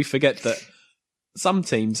 sometimes we forget that some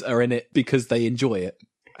teams are in it because they enjoy it.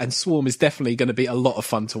 And Swarm is definitely going to be a lot of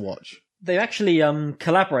fun to watch. They actually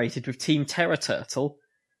collaborated with Team Terra Turtle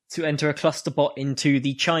to enter a cluster bot into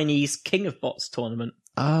the Chinese King of Bots tournament.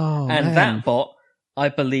 Oh, and that bot, I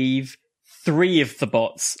believe, 3 of the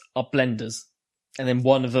bots are blenders. And then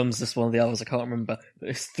one of them's just one of the others, I can't remember. But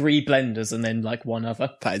it's 3 blenders and then one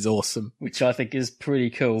other. That is awesome. Which I think is pretty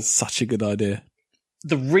cool. Such a good idea.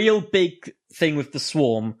 The real big thing with the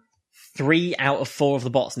Swarm, 3 out of 4 of the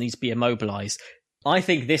bots need to be immobilized. I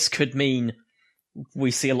think this could mean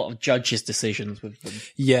we see a lot of judges' decisions with them.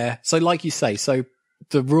 Yeah. So like you say,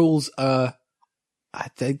 the rules are,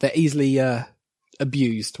 they're easily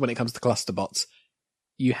abused when it comes to cluster bots.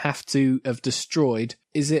 You have to have destroyed,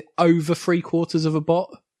 is it over 3/4 of a bot?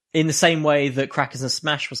 In the same way that Crackers and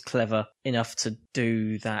Smash was clever enough to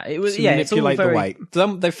do that. It was, manipulate it's all the weight.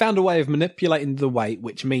 They've found a way of manipulating the weight,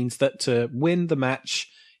 which means that to win the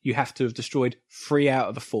match, you have to have destroyed 3 out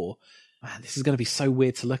of the 4. Man, this is going to be so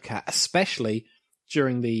weird to look at, especially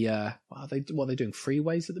during the, are they doing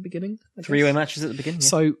freeways at the beginning? 3-way matches at the beginning. Yeah.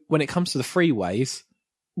 So when it comes to the freeways,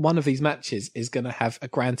 one of these matches is going to have a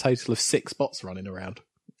grand total of 6 bots running around.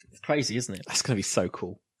 It's crazy, isn't it? That's going to be so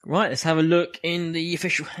cool. Right, let's have a look in the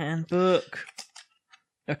official handbook.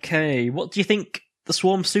 Okay, what do you think the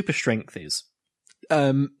Swarm super strength is?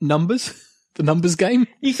 Numbers? The numbers game?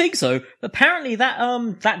 You think so? Apparently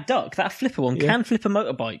that duck, that flipper one, can flip a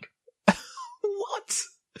motorbike. What?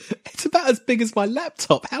 It's about as big as my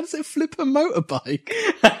laptop. How does it flip a motorbike?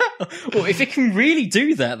 Well, if it can really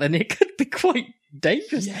do that, then it could be quite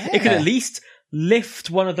dangerous. Yeah. It could at least lift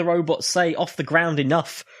one of the robots, say, off the ground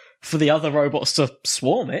enough for the other robots to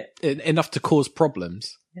swarm it. Enough to cause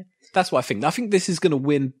problems. Yeah. That's what I think. I think this is going to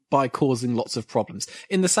win by causing lots of problems.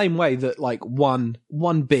 In the same way that,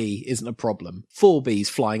 one bee isn't a problem. 4 bees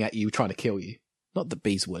flying at you trying to kill you. Not that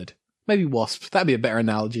bees would. Maybe wasps. That'd be a better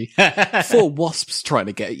analogy. 4 wasps trying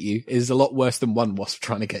to get at you is a lot worse than 1 wasp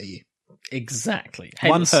trying to get at you. Exactly.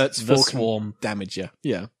 One hurts, 4 swarm damage you.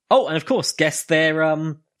 Yeah. Oh, and of course, guess their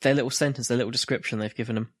little sentence, their little description they've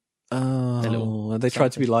given them. Oh, they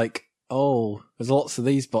tried to be like, oh, there's lots of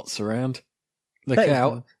these bots around. Look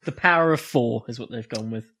out. The power of 4 is what they've gone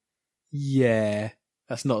with. Yeah,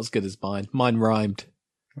 that's not as good as mine. Mine rhymed.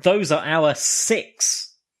 Those are our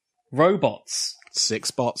 6 robots.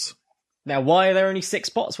 6 bots. Now, why are there only 6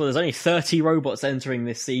 bots? Well, there's only 30 robots entering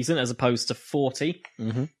this season as opposed to 40.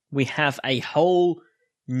 Mm-hmm. We have a whole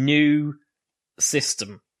new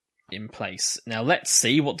system in place. Now, let's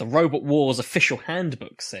see what the Robot Wars official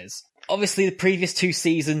handbook says. Obviously, the previous 2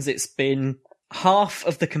 seasons, it's been half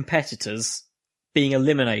of the competitors being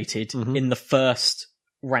eliminated in the first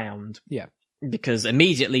round. Yeah. Because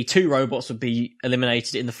immediately 2 robots would be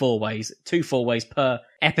eliminated in the 4 ways. 2 4-ways per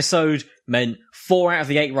episode meant 4 out of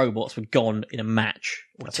the 8 robots were gone in a match.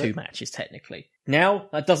 Or That's 2 it. matches, technically. Now,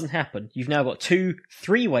 that doesn't happen. You've now got 2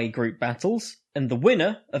 3-way group battles, and the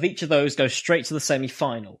winner of each of those goes straight to the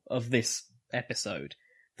semi-final of this episode.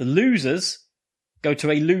 The losers go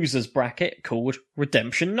to a losers bracket called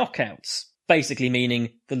Redemption Knockouts. Basically meaning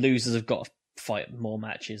the losers have got to fight more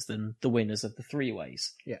matches than the winners of the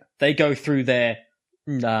 3-ways. Yeah. They go through their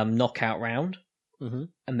knockout round, Mm-hmm.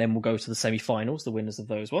 and then we'll go to the semi-finals, the winners of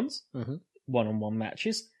those ones. Mm-hmm. One-on-one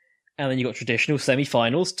matches. And then you've got traditional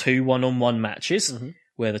semi-finals, 2 one-on-one matches,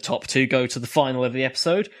 where the top 2 go to the final of the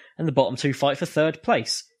episode, and the bottom 2 fight for 3rd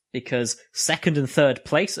place. Because 2nd and 3rd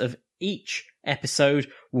place of each episode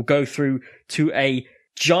will go through to a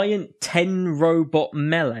giant 10-robot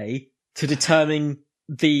melee to determine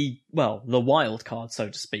the wild card, so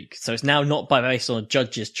to speak. So it's now not based on a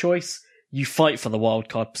judge's choice. You fight for the wild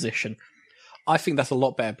card position. I think that's a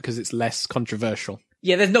lot better because it's less controversial.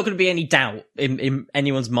 Yeah, there's not going to be any doubt in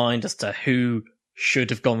anyone's mind as to who should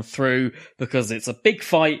have gone through because it's a big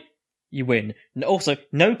fight. You win. And also,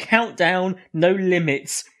 no countdown, no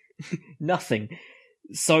limits, nothing.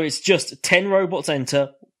 So it's just 10 robots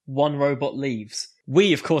enter, 1 robot leaves.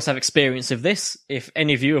 We, of course, have experience of this. If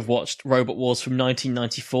any of you have watched Robot Wars from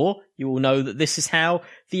 1994, you will know that this is how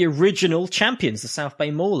the original champions, the South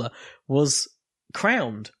Bay Mauler, was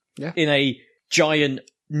crowned. Yeah. In a giant,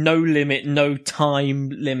 no limit, no time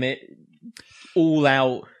limit,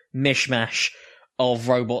 all-out mishmash of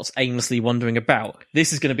robots aimlessly wandering about.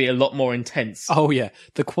 This is going to be a lot more intense. Oh, yeah.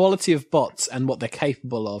 The quality of bots and what they're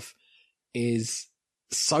capable of is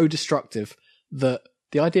so destructive that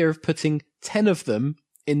the idea of putting 10 of them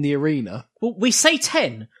in the arena... Well, we say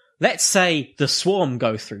 10. Let's say the Swarm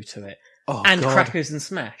go through to it. Oh, and God. Crackers and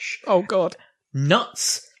Smash. Oh, God.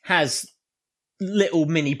 Nuts has little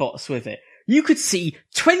mini bots with it. You could see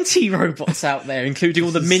 20 robots out there, including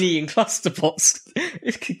all the mini and cluster bots.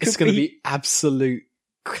 It's going to be absolute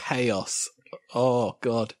chaos. Oh,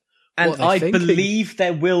 God. And I believe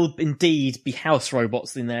there will indeed be house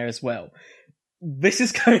robots in there as well. This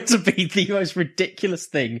is going to be the most ridiculous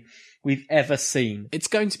thing we've ever seen. It's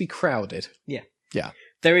going to be crowded. Yeah. Yeah.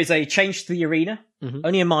 There is a change to the arena,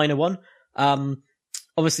 only a minor one.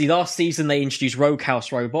 Obviously, last season they introduced Rogue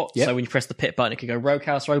House Robot, so when you press the pit button, it could go Rogue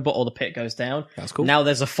House Robot or the pit goes down. That's cool. Now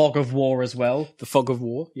there's a Fog of War as well. The Fog of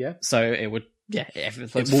War, yeah. So it would, it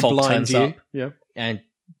will fog blind turns you. up, Yeah. and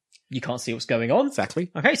you can't see what's going on.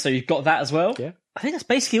 Exactly. Okay, so you've got that as well. Yeah. I think that's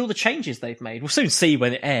basically all the changes they've made. We'll soon see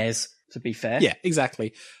when it airs, to be fair. Yeah,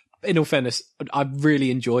 exactly. In all fairness, I've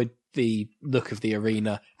really enjoyed the look of the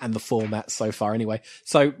arena and the format so far anyway.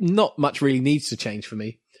 So not much really needs to change for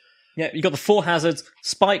me. Yeah, you've got the 4 hazards,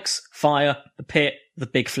 spikes, fire, the pit, the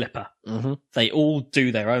big flipper. Mm-hmm. They all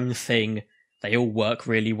do their own thing. They all work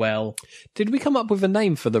really well. Did we come up with a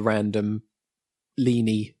name for the random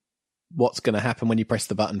leany what's going to happen when you press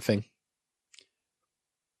the button thing?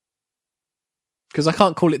 Because I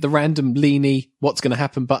can't call it the random leany what's going to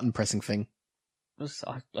happen button pressing thing. A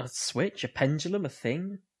switch, a pendulum, a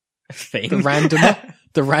thing? A thing? The randomer?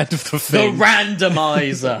 The thing. The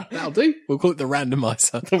randomizer. That'll do. We'll call it the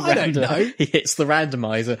randomizer. I don't know. He hits the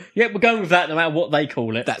randomizer. Yeah, we're going with that no matter what they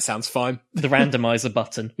call it. That sounds fine. The randomizer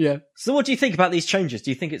button. Yeah. So what do you think about these changes?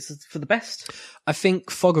 Do you think it's for the best? I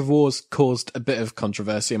think Fog of War's caused a bit of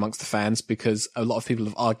controversy amongst the fans because a lot of people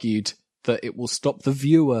have argued that it will stop the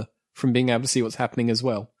viewer from being able to see what's happening as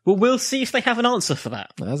well. Well, we'll see if they have an answer for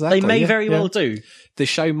that. Exactly, they may very well do. The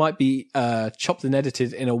show might be chopped and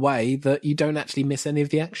edited in a way that you don't actually miss any of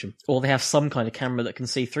the action. Or they have some kind of camera that can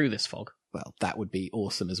see through this fog. Well, that would be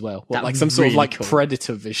awesome as well. That'd Like be some sort of really like cool.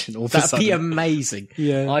 Predator vision. All of a That'd sudden. be amazing.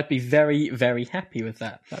 Yeah. I'd be very, very happy with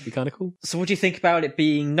that. That'd be kind of cool. So what do you think about it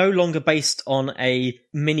being no longer based on a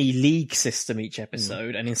mini league system each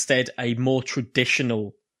episode and instead a more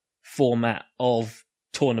traditional format of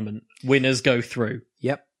tournament? Winners go through.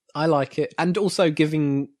 Yep. I like it. And also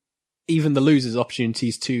giving even the losers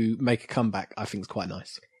opportunities to make a comeback, I think is quite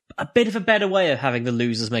nice. A bit of a better way of having the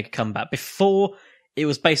losers make a comeback. Before, it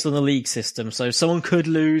was based on the league system, so someone could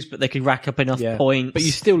lose, but they could rack up enough points. But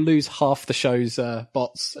you still lose half the show's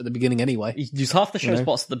bots at the beginning anyway. You lose half the show's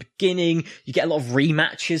bots at the beginning. You get a lot of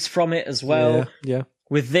rematches from it as well. Yeah.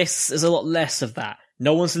 With this, there's a lot less of that.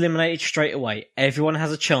 No one's eliminated straight away. Everyone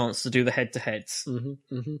has a chance to do the head-to-heads.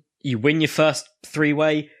 Mm-hmm, mm-hmm. You win your first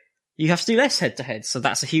 3-way, you have to do less head-to-heads, so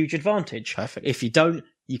that's a huge advantage. Perfect. If you don't,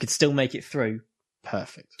 you can still make it through.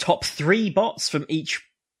 Perfect. Top 3 bots from each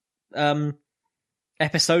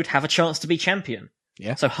episode have a chance to be champion.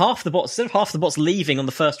 Yeah. So instead of half the bots leaving on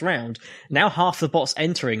the first round, now half the bots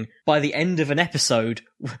entering by the end of an episode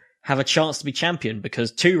have a chance to be champion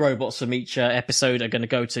because 2 robots from each episode are going to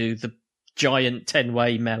go to the giant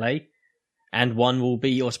 10-way melee, and 1 will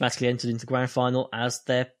be automatically entered into the grand final as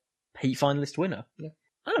their heat finalist winner. Yeah.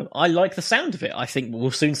 Oh, I like the sound of it. I think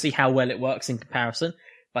we'll soon see how well it works in comparison,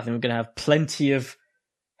 but I think we're going to have plenty of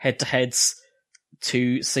head-to-heads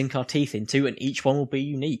to sink our teeth into, and each one will be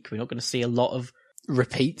unique. We're not going to see a lot of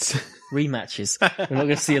repeats, rematches. We're not going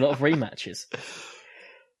to see a lot of rematches.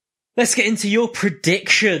 Let's get into your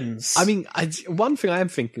predictions. I mean, one thing I am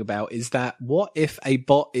thinking about is that what if a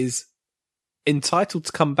bot is entitled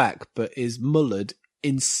to come back, but is mullered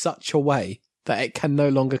in such a way that it can no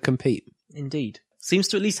longer compete? Indeed. Seems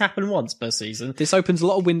to at least happen once per season. This opens a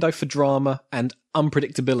lot of window for drama and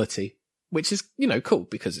unpredictability, which is, cool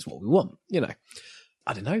because it's what we want,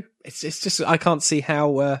 I don't know. It's just, I can't see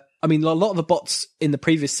how, I mean, a lot of the bots in the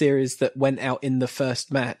previous series that went out in the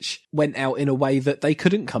first match went out in a way that they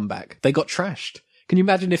couldn't come back. They got trashed. Can you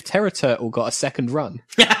imagine if Terra Turtle got a second run?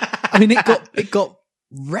 I mean, it got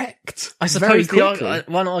wrecked. I suppose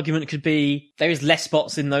one argument could be there is less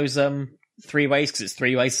bots in those 3 ways because it's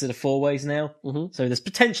 3 ways instead of 4 ways now. Mm-hmm. So there's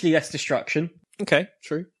potentially less destruction. Okay,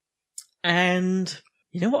 true. And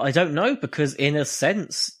you know what? I don't know, because in a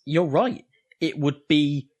sense, you're right. It would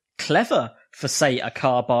be clever for, say, a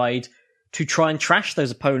Carbide to try and trash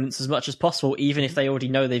those opponents as much as possible, even if they already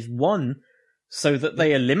know they've won, so that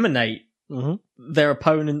they eliminate their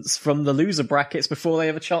opponents from the loser brackets before they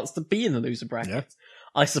have a chance to be in the loser bracket. Yeah.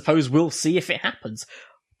 I suppose we'll see if it happens.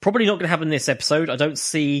 Probably not going to happen in this episode. I don't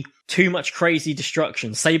see too much crazy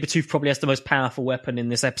destruction. Sabretooth probably has the most powerful weapon in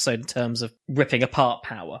this episode in terms of ripping apart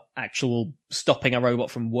power, actual stopping a robot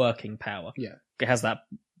from working power. Yeah. It has that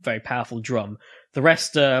very powerful drum. The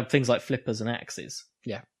rest are things like flippers and axes.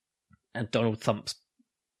 Yeah. And Donald Thump's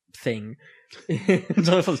thing.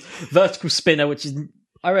 Donald Thump's vertical spinner, which is,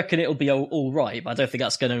 I reckon it'll be all right, but I don't think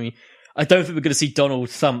that's going to... I don't think we're going to see Donald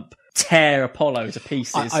Thump tear Apollo to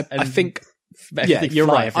pieces. I think... Yeah, you're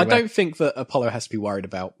right. Everywhere. I don't think that Apollo has to be worried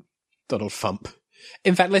about Donald Thump.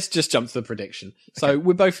 In fact, let's just jump to the prediction. So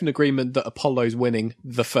we're both in agreement that Apollo's winning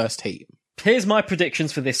the first heat. Here's my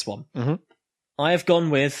predictions for this one. Mm-hmm. I have gone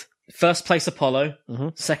with first place Apollo,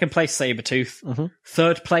 second place Sabretooth,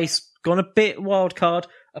 third place, gone a bit wild card,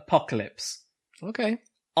 Apocalypse. Okay.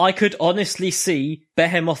 I could honestly see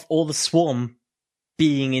Behemoth or the Swarm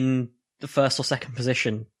being in the first or second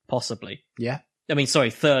position, possibly. Yeah. I mean, sorry,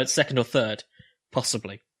 second or third,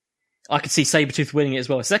 possibly. I could see Sabretooth winning it as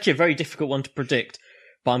well. It's actually a very difficult one to predict,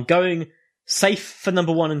 but I'm going safe for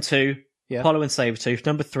number 1 and 2, Apollo and Sabretooth.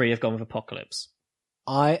 Number 3, I've gone with Apocalypse.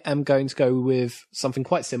 I am going to go with something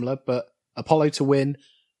quite similar, but Apollo to win,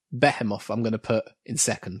 Behemoth I'm going to put in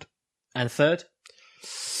second. And third?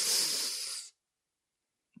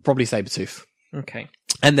 Probably Sabretooth. Okay.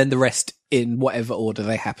 And then the rest in whatever order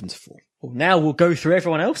they happen to fall. Well, now we'll go through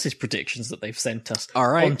everyone else's predictions that they've sent us. All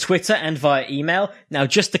right. On Twitter and via email. Now,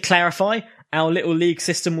 just to clarify, our little league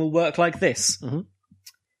system will work like this. Mm-hmm.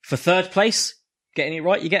 For third place, getting it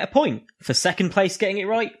right, you get a point. For second place, getting it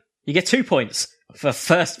right, you get 2 points. For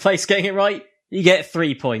first place, getting it right, you get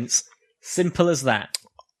 3 points. Simple as that.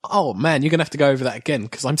 Oh, man, you're going to have to go over that again,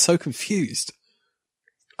 because I'm so confused.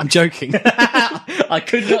 I'm joking. I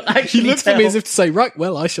could not actually You looked tell. at me as if to say, right,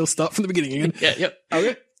 well, I shall start from the beginning again. Yep.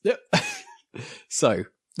 Okay. Yep. So,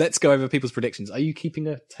 let's go over people's predictions. Are you keeping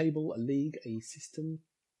a table, a league, a system?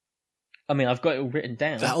 I mean, I've got it all written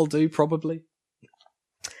down. That'll do, probably.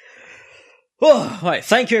 Oh, right,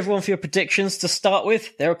 thank you everyone for your predictions. To start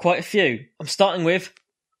with, there are quite a few. I'm starting with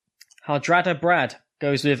Hardrada Brad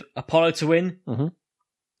goes with Apollo to win,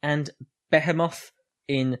 and Behemoth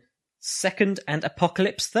in second and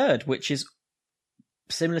Apocalypse third, which is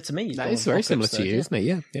similar to me. That is very similar to you, isn't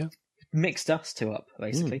it? Yeah. Mixed us two up,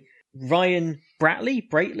 basically. Ryan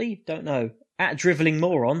Bratley, don't know. At Driveling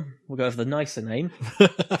Moron, we'll go with the nicer name.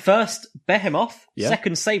 First, Behemoth. Yeah.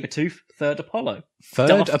 Second, Sabretooth. Third, Apollo.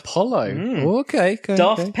 Third, Apollo. Okay.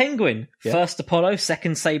 Daft Penguin. Yeah. First, Apollo.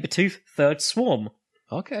 Second, Sabretooth. Third, Swarm.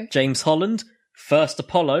 Okay. James Holland. First,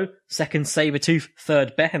 Apollo. Second, Sabretooth.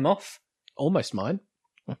 Third, Behemoth. Almost mine.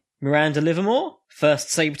 Miranda Livermore. First,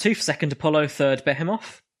 Sabretooth. Second, Apollo. Third,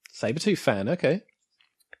 Behemoth. Sabretooth fan, okay.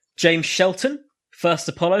 James Shelton. First,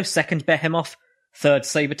 Apollo. Second, Behemoth. Third,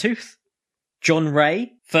 Sabretooth. John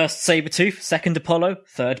Ray. First, Sabretooth. Second, Apollo.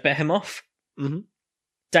 Third, Behemoth.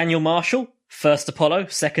 Daniel Marshall. First, Apollo.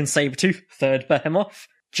 Second, Sabretooth. Third, Behemoth.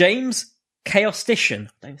 James Chaostician.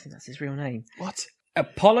 I don't think that's his real name. What?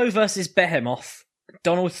 Apollo versus Behemoth.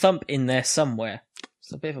 Donald Thump in there somewhere.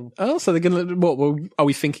 It's a bit of a... Oh, so they're going to... What, well, are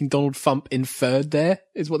we thinking Donald Thump in third there,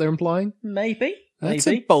 is what they're implying? Maybe. That's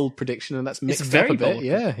a bold prediction, and that's mixed up a bit.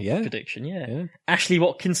 Yeah. Prediction, yeah. Ashley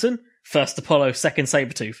Watkinson. First, Apollo. Second,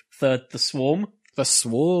 Sabretooth. Third, the Swarm. The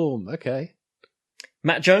Swarm, okay.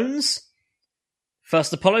 Matt Jones.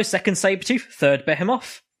 First, Apollo. Second, Sabretooth. Third,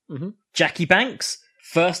 Behemoth. Jackie Banks.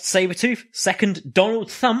 First, Sabretooth. Second,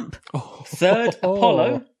 Donald Thump. Third,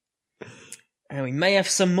 Apollo. And we may have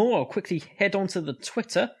some more. I'll quickly head on to the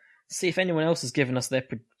Twitter, see if anyone else has given us their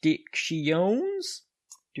predictions.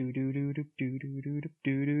 Is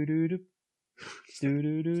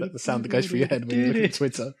that the sound that goes through your head when you look at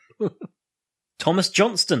Twitter? Thomas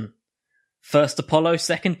Johnston. First, Apollo.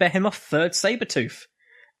 Second, Behemoth. Third, Sabretooth.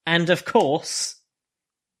 And, of course,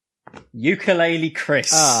 Ukulele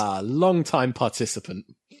Chris. Long-time participant.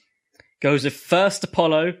 Goes with first,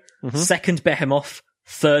 Apollo. Second, Behemoth.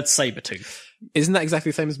 Third, Sabretooth. Isn't that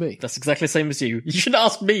exactly the same as me? That's exactly the same as you. You shouldn't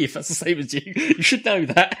ask me if that's the same as you. You should know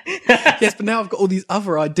that. Yes, but now I've got all these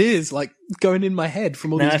other ideas, like, going in my head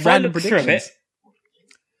from all these random predictions. Through it,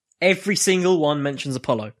 every single one mentions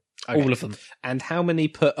Apollo. Okay. All of them. And how many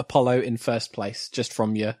put Apollo in first place, just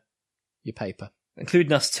from your paper?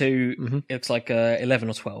 Including us two, it's like 11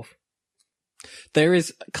 or 12. There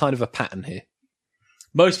is kind of a pattern here.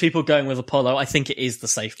 Most people going with Apollo, I think it is the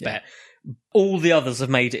safe bet. All the others have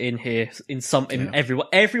made it in here.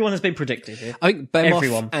 Everyone has been predicted here. I think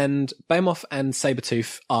Behemoth and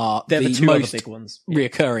Sabretooth are They're the two most other big ones.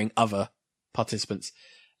 reoccurring other participants.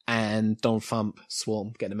 And Donald Thump,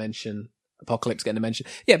 Swarm getting a mention, Apocalypse getting a mention.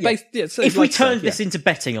 So if we turned this into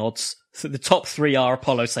betting odds, so the top three are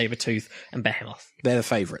Apollo, Sabretooth, and Behemoth. They're the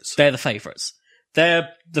favourites. They're the favourites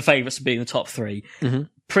for being the top three. Mm-hmm.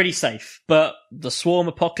 Pretty safe. But the Swarm,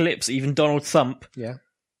 Apocalypse, even Donald Thump,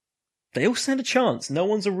 they all stand a chance. No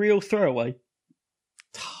one's a real throwaway.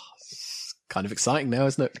 It's kind of exciting now,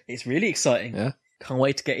 isn't it? It's really exciting. Yeah. Can't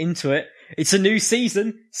wait to get into it. It's a new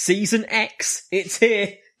season. Season X. It's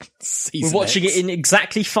here. We're watching it in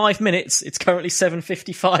exactly 5 minutes. It's currently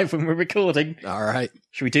 7:55 when we're recording. All right.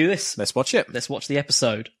 Should we do this? Let's watch it. Let's watch the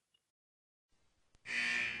episode.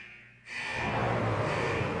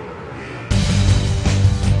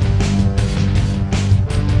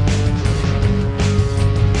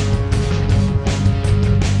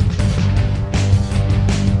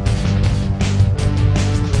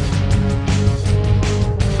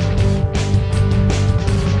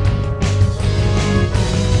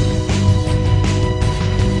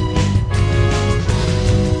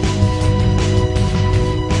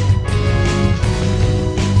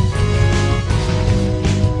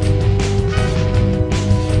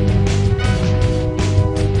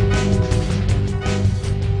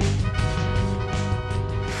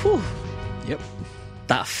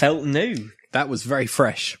 That felt new. That was very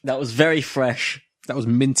fresh. That was very fresh. That was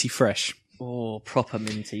minty fresh. Oh, proper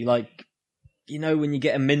minty. Like, you know when you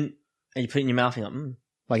get a mint and you put it in your mouth and you're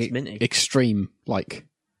like, it's minty. Extreme, like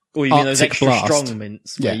or you mean those extra blast. strong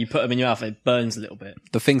mints where you put them in your mouth and it burns a little bit.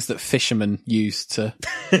 The things that fishermen use to...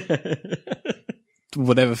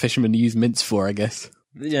 whatever fishermen use mints for, I guess.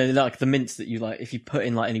 You know, like the mints that you like, if you put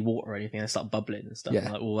in like any water or anything, they start bubbling and stuff.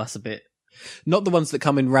 Yeah. Like, oh, that's a bit... Not the ones that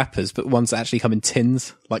come in wrappers, but ones that actually come in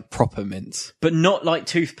tins, like proper mints. But not like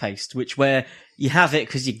toothpaste, which where you have it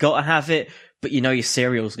because you gotta have it, but you know your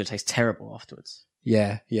cereal's gonna taste terrible afterwards.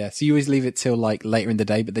 Yeah. So you always leave it till like later in the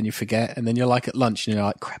day, but then you forget, and then you're like at lunch and you're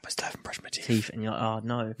like, crap, I still haven't brushed my teeth. And you're like, oh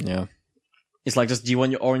no. Yeah. It's like, do you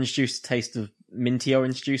want your orange juice to taste of minty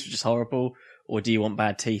orange juice, which is horrible, or do you want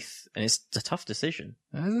bad teeth? And it's a tough decision.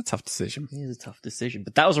 That is a tough decision. It is a tough decision.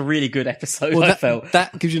 But that was a really good episode, well, I felt.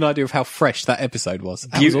 That gives you an idea of how fresh that episode was.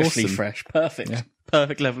 That Beautifully was awesome. fresh. Perfect. Yeah.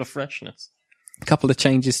 Perfect level of freshness. A couple of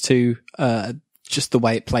changes to just the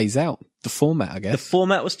way it plays out. The format, I guess. The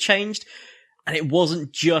format was changed, and it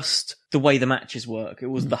wasn't just the way the matches work. It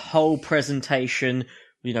was the whole presentation,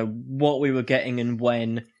 you know, what we were getting and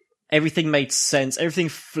when. Everything made sense. Everything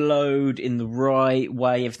flowed in the right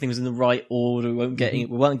way. Everything was in the right order. We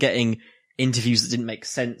weren't getting interviews that didn't make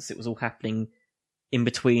sense. It was all happening in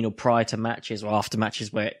between or prior to matches or after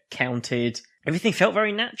matches where it counted. Everything felt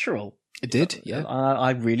very natural. It did, yeah.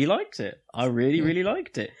 I really liked it. I really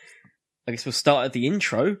liked it. I guess we'll start at the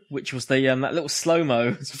intro, which was the that little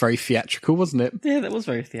slow-mo. It's very theatrical, wasn't it? Yeah, that was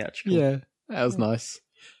very theatrical. Yeah, that was nice.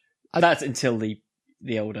 That's until the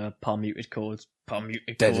older palm muted chords.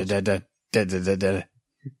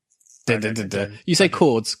 You say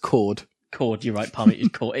chords, chord. Chord, you're right, palm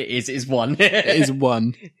muted chord. It is one. It is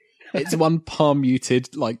one. It's one palm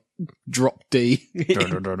muted, like, drop D.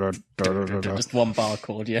 Just one bar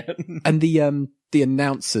chord, yeah. And the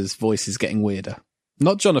announcer's voice is getting weirder.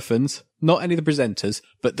 Not Jonathan's, not any of the presenters,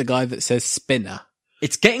 but the guy that says spinner.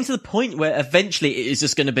 It's getting to the point where eventually it is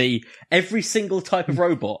just going to be every single type of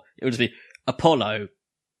robot. It will just be Apollo.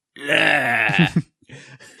 It's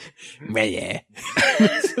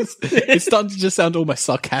starting to just sound almost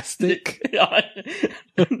sarcastic.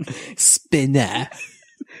 Spinner.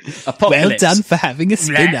 Apocalypse. Well done for having a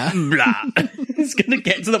spinner. Blah, blah. It's going to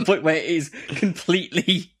get to the point where it is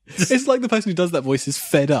completely... It's like the person who does that voice is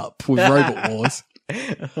fed up with Robot Wars.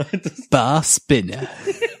 Bar spinner.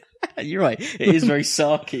 You're right. It is very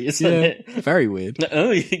sarky, isn't it? Very weird.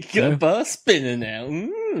 Oh, you got a bar spinner now.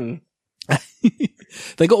 Mm.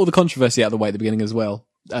 They got all the controversy out of the way at the beginning as well.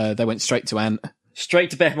 They went straight to Ant.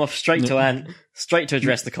 Straight to Behemoth, straight to Ant, straight to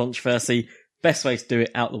address the controversy. Best way to do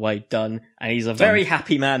it, out the way, done. And he's a very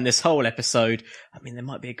happy man this whole episode. I mean, there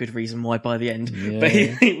might be a good reason why by the end, but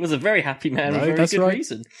he was a very happy man for a very good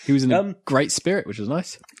reason. He was in a great spirit, which was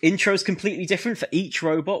nice. Intro's completely different for each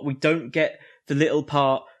robot. We don't get the little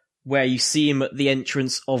part where you see him at the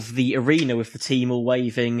entrance of the arena with the team all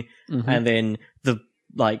waving, and then the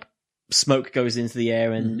smoke goes into the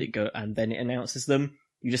air and and then it announces them.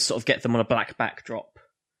 you just sort of get them on a black backdrop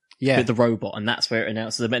Yeah. with the robot, and that's where it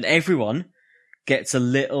announces them. And everyone gets a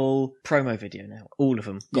little promo video now. All of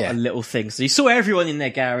them got a little thing. So you saw everyone in their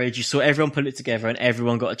garage, you saw everyone put it together, and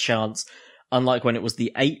everyone got a chance. Unlike when it was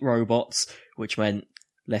the 8 robots, which meant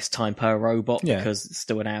less time per robot because it's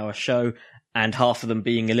still an hour show, and half of them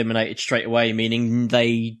being eliminated straight away, meaning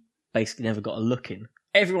they basically never got a look in.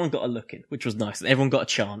 Everyone got a look in, which was nice. And everyone got a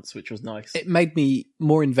chance, which was nice. It made me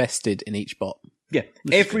more invested in each bot. Yeah.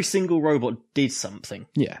 Every single robot did something.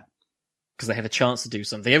 Yeah. Because they had a chance to do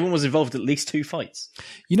something. Everyone was involved at least 2 fights.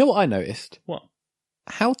 You know what I noticed? What?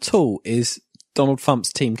 How tall is Donald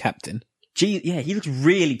Thump's team captain? Gee, yeah, he looks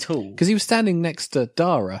really tall. Because he was standing next to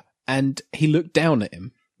Dara, and he looked down at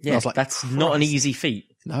him. Yeah, I was like, that's not an easy feat.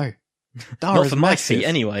 No. Not for my feet,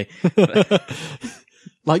 anyway.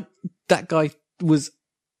 Like, that guy was,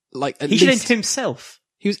 like, he should enter himself.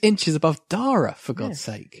 He was inches above Dara, for God's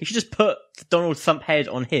sake. He should just put the Donald Thump head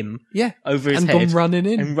on him. Yeah. Over his and head. gone running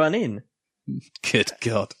in. And run in. Good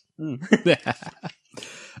God.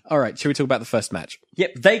 All right, shall we talk about the first match?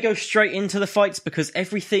 Yep, they go straight into the fights because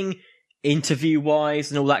everything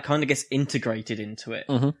interview-wise and all that kind of gets integrated into it.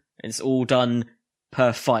 Mm-hmm. It's all done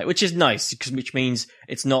per fight, which is nice, which means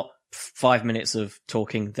it's not 5 minutes of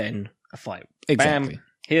talking, then a fight. Exactly. Bam,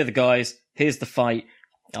 here are the guys, here's the fight.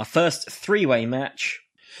 Our first 3-way match,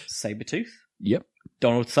 Sabretooth. Yep.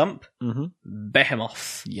 Donald Thump. Mm-hmm.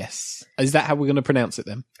 Behemoth. Yes. Is that how we're going to pronounce it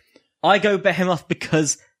then? I go Behemoth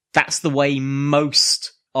because that's the way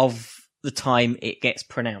most of the time it gets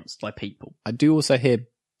pronounced by people. I do also hear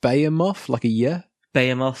Behemoth, like a year.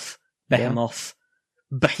 Behemoth. Behemoth.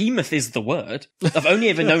 Yeah. Behemoth is the word. I've only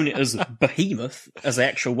ever known it as behemoth, as the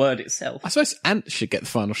actual word itself. I suppose Ant should get the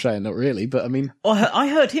final say, not really, but I mean... Oh, I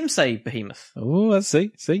heard him say behemoth. Oh, let's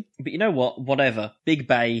see. But you know what? Whatever. Big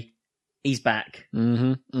Bay, he's back.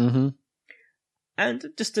 Mm-hmm, mm-hmm. And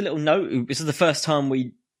just a little note, this is the first time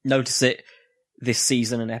we notice it this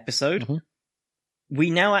season and episode. Mm-hmm. We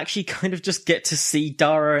now actually kind of just get to see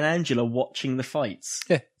Dara and Angela watching the fights.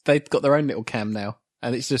 Yeah, they've got their own little cam now,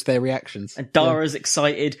 and it's just their reactions. And Dara's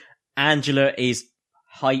excited, Angela is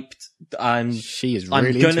hyped. She is really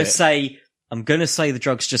into it. I'm gonna say the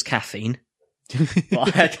drug's just caffeine,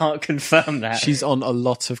 but I can't confirm that. She's on a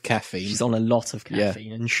lot of caffeine. She's on a lot of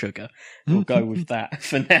caffeine and sugar. We'll go with that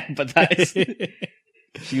for now, but that is...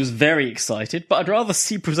 She was very excited, but I'd rather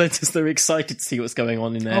see presenters that are excited to see what's going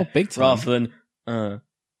on in there. Oh, big time.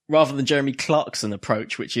 Rather than Jeremy Clarkson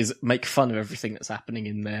approach, which is make fun of everything that's happening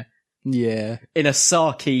in there. Yeah. In a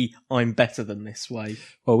sarky, I'm better than this way.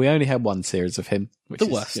 Well, we only had one series of him. Which the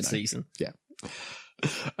is, worst season. Yeah.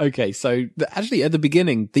 Okay, so actually at the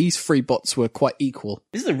beginning, these 3 bots were quite equal.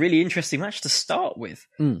 This is a really interesting match to start with,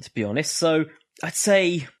 to be honest. So I'd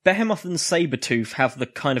say Behemoth and Sabretooth have the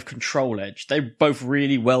kind of control edge. They're both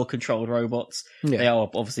really well-controlled robots. Yeah. They are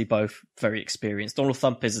obviously both very experienced. Donald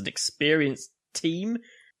Thump is an experienced team,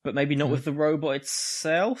 but maybe not with the robot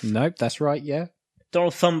itself. Nope, that's right, yeah.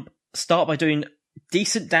 Donald Thump start by doing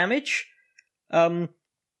decent damage.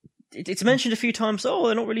 It's mentioned a few times,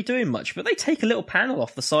 they're not really doing much, but they take a little panel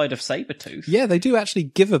off the side of Sabretooth. Yeah, they do actually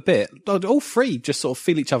give a bit. All 3 just sort of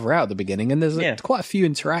feel each other out at the beginning, and there's quite a few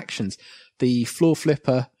interactions. The floor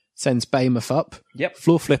flipper sends Behemoth up. Yep.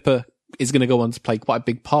 Floor flipper is going to go on to play quite a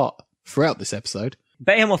big part throughout this episode.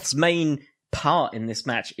 Behemoth's main part in this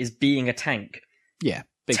match is being a tank. Yeah,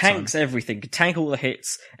 big Tanks time. everything, tank all the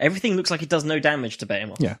hits. Everything looks like it does no damage to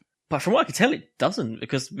Behemoth. Yeah. But from what I can tell, it doesn't,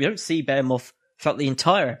 because we don't see Behemoth throughout the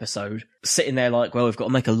entire episode sitting there like, well, we've got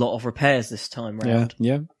to make a lot of repairs this time round.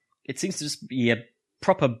 Yeah. It seems to just be a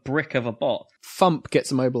proper brick of a bot. Thump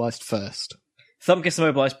gets immobilized first. Thump gets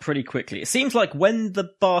immobilized pretty quickly. It seems like when the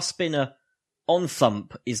bar spinner on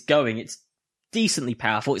Thump is going, it's decently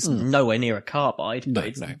powerful. It's nowhere near a carbide, but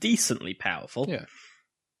it's decently powerful. Yeah.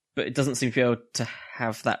 But it doesn't seem to be able to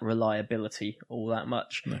have that reliability all that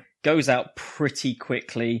much. No. Goes out pretty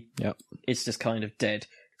quickly. Yep. It's just kind of dead.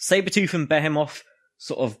 Sabretooth and Behemoth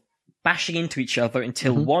sort of bashing into each other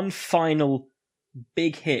until one final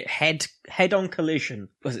big hit, head-on collision.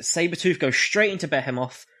 Was it Sabretooth goes straight into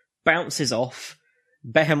Behemoth, bounces off.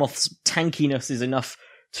 Behemoth's tankiness is enough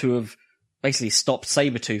to have basically stopped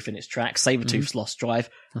Sabretooth in its tracks. Sabretooth's lost drive,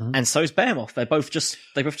 and so's Behemoth. They both just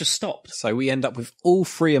stopped. So we end up with all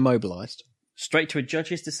 3 immobilized. Straight to a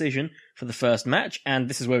judge's decision for the first match, and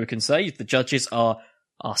this is where we can say the judges are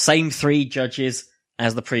our same 3 judges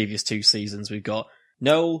as the previous 2 seasons. We've got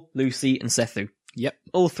Noel, Lucy, and Sethu. Yep.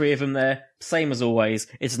 All 3 of them there, same as always.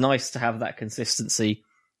 It's nice to have that consistency,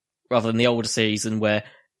 rather than the older season where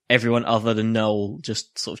everyone other than Noel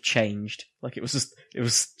just sort of changed. Like it was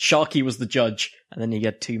Sharky was the judge, and then he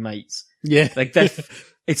had two mates. Yeah. Like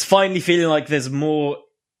it's finally feeling like there's more.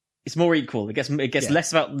 It's more equal. It gets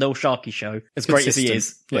less about the Noel Sharkey show, as great as he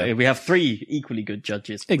is. Yeah. We have three equally good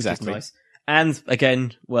judges. Exactly. Which is nice. And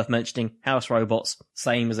again, worth mentioning, House Robots,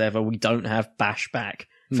 same as ever. We don't have Bash back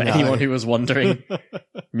for anyone who was wondering.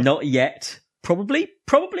 Not yet. Probably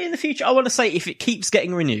in the future. I want to say if it keeps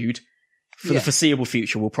getting renewed for the foreseeable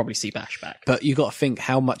future, we'll probably see Bash back. But you got to think,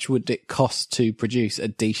 how much would it cost to produce a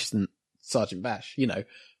decent Sergeant Bash? You know,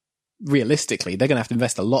 realistically, they're going to have to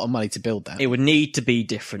invest a lot of money to build that. It would need to be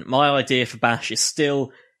different. My idea for Bash is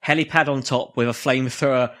still helipad on top with a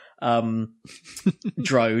flamethrower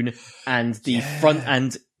drone, and the front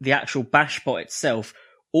and the actual Bash bot itself,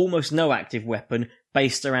 almost no active weapon,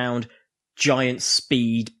 based around giant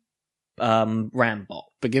speed ram bot.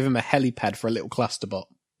 But give him a helipad for a little cluster bot.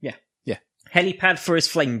 Yeah. Helipad for his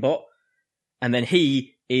flame bot, and then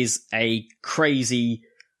he is a crazy,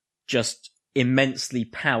 just immensely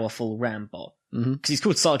powerful ram bot. Because he's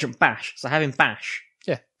called Sergeant Bash, so have him bash.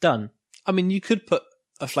 Yeah. Done. I mean, you could put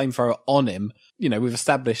a flamethrower on him. You know, we've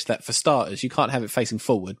established that for starters, you can't have it facing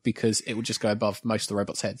forward because it would just go above most of the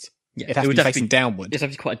robots' heads. Yeah, it'd have to be facing downward. It'd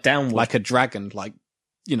have to be quite downward. Like a dragon,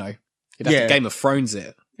 you'd have to Game of Thrones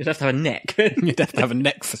it. You'd have to have a neck. You'd have to have a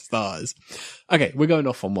neck for starters. Okay, we're going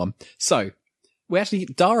off on one. So,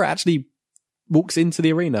 Dara actually walks into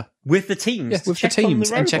the arena. With the teams. Yeah, with the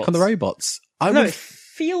teams and check on the robots. It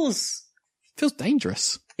feels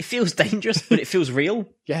dangerous. It feels dangerous, but it feels real.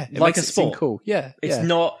 Yeah, it like makes a it seem sport. Cool. Yeah, it's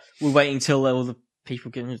not. We're waiting till all the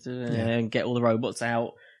people can get all the robots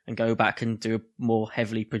out and go back and do a more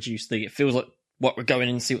heavily produced thing. It feels like what we're going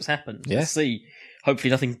in and see what's happened. Yeah. Let's see.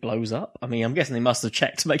 Hopefully nothing blows up. I mean, I'm guessing they must have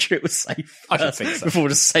checked to make sure it was safe. I should think so. Before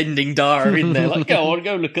just sending Dara in there, like, go on,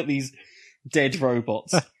 go look at these dead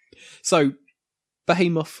robots. So,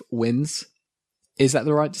 Behemoth wins. Is that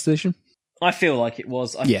the right decision? I feel like it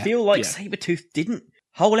was. I feel like Sabretooth didn't.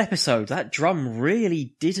 Whole episode, that drum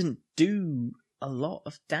really didn't do a lot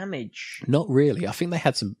of damage. Not really. I think they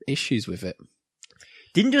had some issues with it.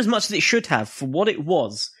 Didn't do as much as it should have for what it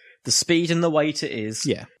was. The speed and the weight it is.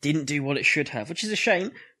 Yeah. Didn't do what it should have, which is a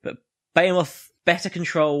shame. But Behemoth, better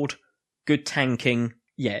controlled, good tanking.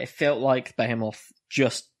 Yeah, it felt like Behemoth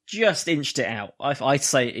just inched it out. I'd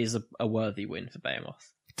say it is a worthy win for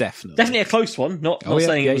Behemoth. Definitely a close one. Not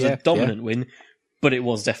saying it was a dominant win, but it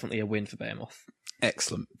was definitely a win for Behemoth.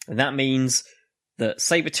 Excellent. And that means that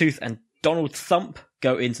Sabretooth and Donald Thump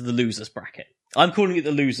go into the losers bracket. I'm calling it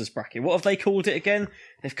the losers bracket. What have they called it again?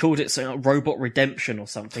 They've called it something like Robot Redemption or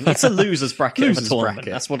something. It's a losers bracket of a tournament.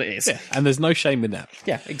 That's what it is. Yeah, and there's no shame in that.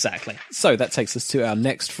 Yeah, exactly. So that takes us to our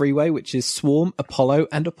next freeway, which is Swarm, Apollo,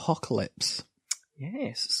 and Apocalypse.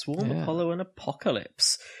 Yes, Swarm, Apollo, and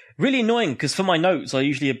Apocalypse. Really annoying, because for my notes, I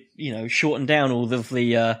usually, shorten down all of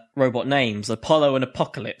the robot names. Apollo and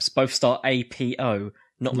Apocalypse both start APO,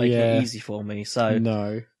 not making it easy for me. So,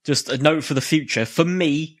 no. Just a note for the future. For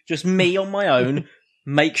me, just me on my own,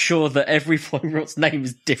 make sure that every robot's name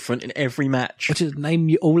is different in every match. Or just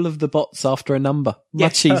name all of the bots after a number.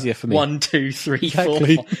 Much easier for me. 1, 2, 3, 4,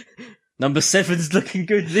 5. Number 7's looking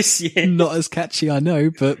good this year. Not as catchy, I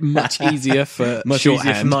know, but much easier for much shorthand.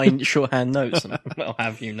 Easier for my shorthand notes. I'll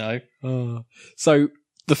have you know. So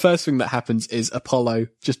the first thing that happens is Apollo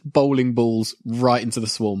just bowling balls right into the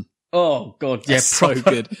swarm. Oh god, yeah, so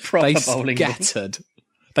good. Proper they bowling scattered.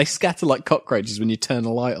 They scatter like cockroaches when you turn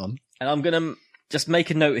a light on. And I'm gonna just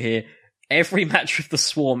make a note here. Every match with the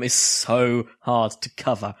swarm is so hard to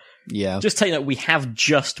cover. Yeah. Just take note, we have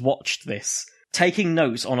just watched this. Taking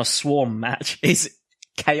notes on a swarm match is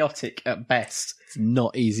chaotic at best. It's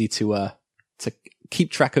not easy to keep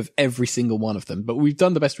track of every single one of them, but we've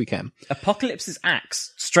done the best we can. Apocalypse's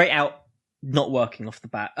axe, straight out, not working off the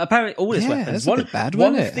bat. Apparently, all his weapons. That's a bit bad,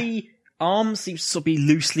 one wasn't of the arms seems to be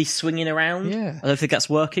loosely swinging around. Yeah. I don't think that's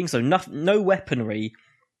working, so no weaponry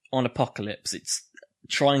on Apocalypse. It's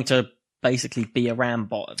trying to basically be a ram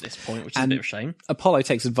bot at this point, which is a bit of a shame. Apollo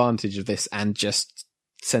takes advantage of this and just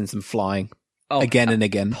sends them flying. Again and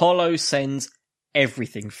again. Apollo sends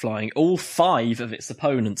everything flying. All 5 of its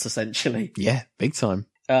opponents, essentially. Yeah, big time.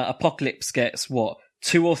 Apocalypse gets,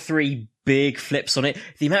 2 or 3 big flips on it.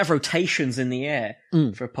 The amount of rotations in the air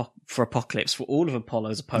for Apocalypse, for all of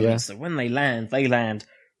Apollo's opponents. So when they land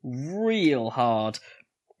real hard.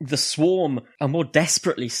 The swarm are more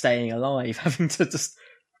desperately staying alive, having to just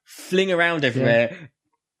fling around everywhere,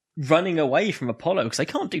 running away from Apollo, because they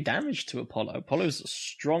can't do damage to Apollo. Apollo's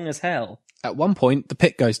strong as hell. At one point, the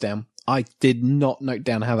pit goes down. I did not note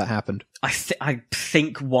down how that happened. I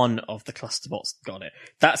think one of the cluster bots got it.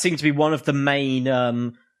 That seemed to be one of the main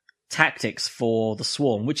tactics for the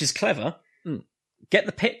Swarm, which is clever. Get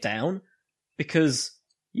the pit down, because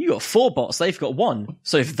you got 4 bots, they've got 1.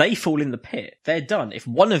 So if they fall in the pit, they're done. If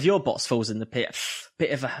one of your bots falls in the pit,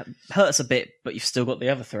 hurts a bit, but you've still got the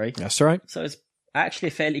other 3. That's right. So it's actually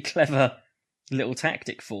a fairly clever little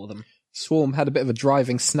tactic for them. Swarm had a bit of a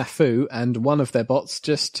driving snafu, and one of their bots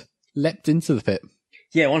just leapt into the pit.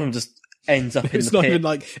 Yeah, one of them just ends up in the pit.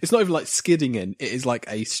 It's not even like skidding in. It is like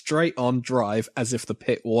a straight-on drive, as if the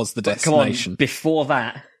pit was the destination. Come on, before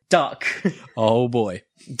that, Duck. Oh boy.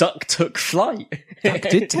 Duck took flight. Duck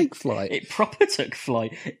did take flight. It proper took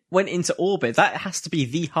flight. Went into orbit. That has to be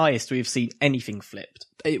the highest we've seen anything flipped.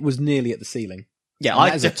 It was nearly at the ceiling. Yeah,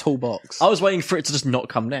 that is a tall box. I was waiting for it to just not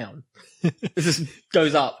come down. It just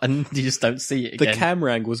goes up and you just don't see it again. The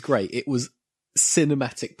camera angle was great. It was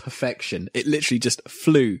cinematic perfection. It literally just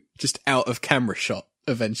flew just out of camera shot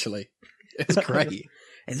eventually. It was great.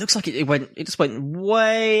 It looks like it just went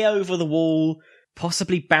way over the wall,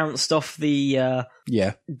 possibly bounced off the blah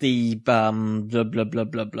blah blah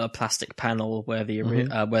blah blah plastic panel where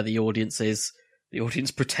the audience is, the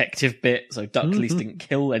audience protective bit, so Duck at least didn't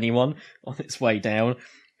kill anyone on its way down.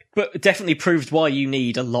 But it definitely proved why you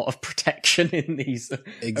need a lot of protection in these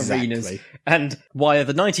arenas, and why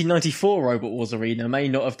the 1994 Robot Wars arena may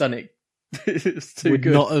not have done it. It's too Would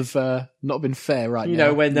good. not have been fair right now. You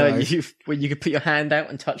know, when you could put your hand out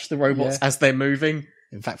and touch the robots as they're moving.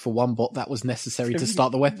 In fact, for one bot, that was necessary to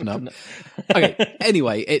start the weapon up. Okay,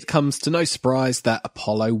 anyway, it comes to no surprise that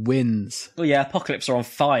Apollo wins. Well, yeah, Apocalypse are on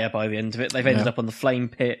fire by the end of it. They've ended up on the flame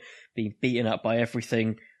pit, being beaten up by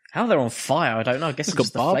everything. How they're on fire, I don't know. I guess it's got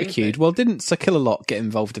just barbecued. Well, didn't Sir Kill-A-Lot get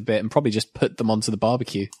involved a bit and probably just put them onto the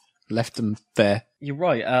barbecue? Left them there. You're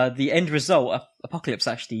right. The end result, Apocalypse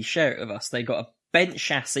actually share it with us. They got a bent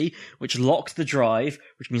chassis, which locked the drive,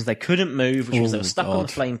 which means they couldn't move, which means they were stuck on the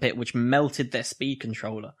flame pit, which melted their speed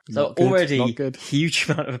controller. So already, huge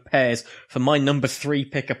amount of repairs for my number 3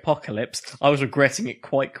 pick, Apocalypse. I was regretting it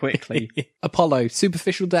quite quickly. Apollo,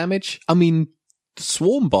 superficial damage. I mean, the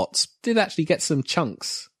Swarm bots did actually get some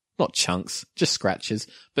chunks. Not chunks, just scratches.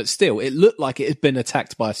 But still, it looked like it had been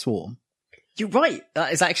attacked by a swarm. You're right.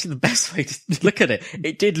 That is actually the best way to look at it.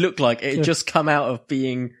 It did look like it had just come out of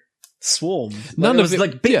being swarmed. None of it,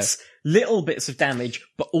 like bits, little bits of damage,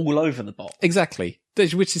 but all over the bot. Exactly.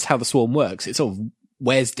 Which is how the swarm works. It sort of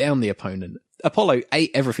wears down the opponent. Apollo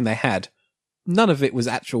ate everything they had. None of it was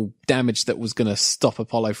actual damage that was going to stop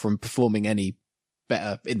Apollo from performing any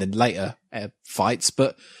better in the later fights.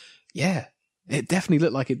 But yeah, it definitely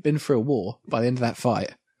looked like it'd been through a war by the end of that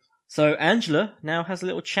fight. So Angela now has a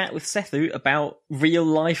little chat with Sethu about real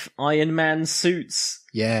life Iron Man suits.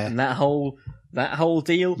 Yeah. And that whole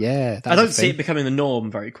deal. Yeah. I don't see it becoming the norm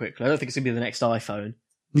very quickly. I don't think it's going to be the next iPhone.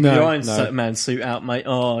 Your Iron Man suit out, mate.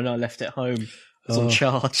 Oh, no, I left it home. It's on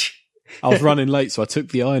charge. I was running late, so I took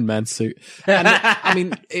the Iron Man suit. And I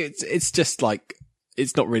mean, it's just like,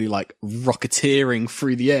 it's not really like rocketeering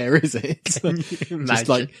through the air, is it? It's just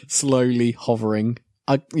like slowly hovering.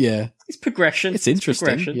 It's progression. It's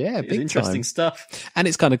interesting. Yeah, it's interesting stuff. And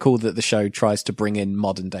it's kind of cool that the show tries to bring in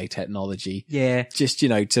modern day technology. Yeah. Just,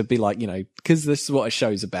 to be like, because this is what a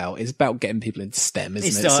show's about. It's about getting people into STEM,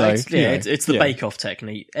 isn't it? It's the Bake Off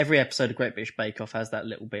technique. Every episode of Great British Bake Off has that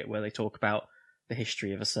little bit where they talk about the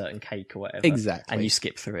history of a certain cake or whatever. Exactly. And you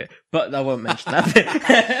skip through it. But I won't mention that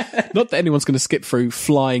bit. Not that anyone's going to skip through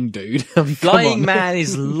Flying Dude. Flying Man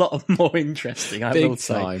is a lot more interesting, I will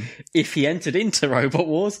time. say. If he entered into Robot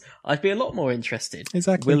Wars, I'd be a lot more interested.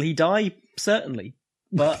 Exactly. Will he die? Certainly.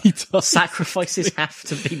 But sacrifices have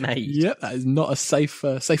to be made. Yep, that is not a safe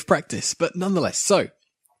practice. But nonetheless, so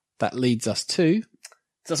that leads us to...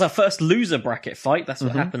 So that's our first loser bracket fight. That's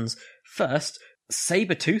what happens first.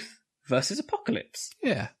 Sabretooth versus Apocalypse.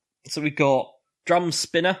 Yeah. So we got Drum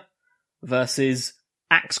Spinner versus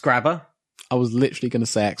Axe Grabber. I was literally going to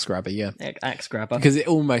say Axe Grabber, yeah. Axe Grabber. Because it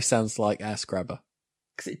almost sounds like Ass Grabber.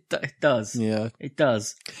 Because it does. Yeah. It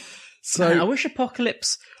does. So I wish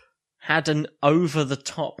Apocalypse had an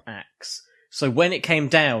over-the-top axe. So when it came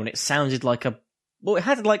down, it sounded like a... Well, it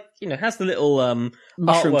had has the little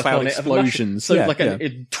mushroom artwork cloud on it. explosions. So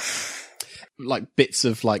like bits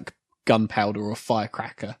of like gunpowder or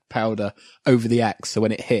firecracker powder over the axe, so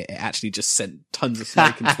when it hit, it actually just sent tons of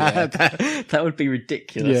smoke into the air. That would be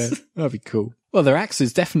ridiculous. Yeah, that'd be cool. Well, their axe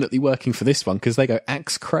is definitely working for this one because they go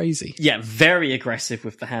axe crazy. Yeah, very aggressive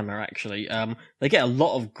with the hammer, actually. They get a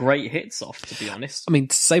lot of great hits off, to be honest. I mean,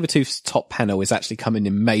 Sabretooth's top panel is actually coming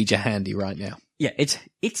in major handy right now. Yeah,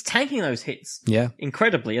 it's tanking those hits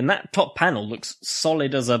incredibly, and that top panel looks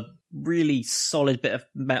solid as a really solid bit of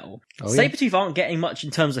metal. Sabretooth aren't getting much in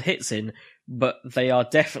terms of hits in, but they are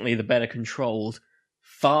definitely the better controlled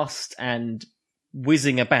fast and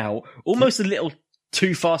whizzing about, almost a little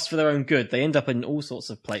too fast for their own good. They end up in all sorts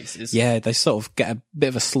of places. Yeah, they sort of get a bit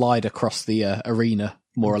of a slide across the arena,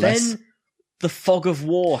 more or less. Then the fog of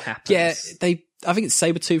war happens. Yeah, I think it's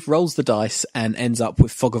Sabretooth rolls the dice and ends up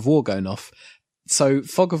with fog of war going off. So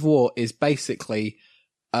fog of war is basically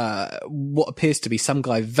what appears to be some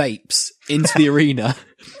guy vapes into the arena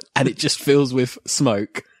and it just fills with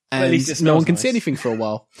smoke. And at least it no one smells can nice. see anything for a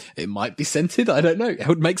while. It might be scented. I don't know. It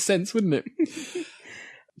would make sense, wouldn't it?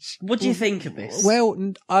 What do you think of this? Well,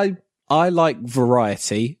 I like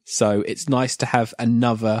variety, so it's nice to have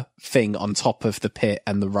another thing on top of the pit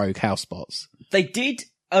and the rogue housebots. They did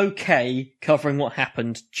okay covering what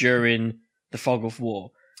happened during the fog of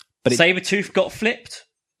war. But Sabretooth got flipped.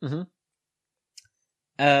 Mm-hmm.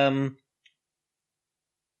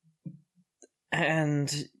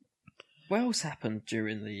 And what else happened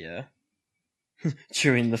during the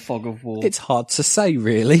during the fog of war? It's hard to say,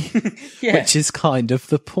 really, Yeah. which is kind of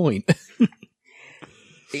the point.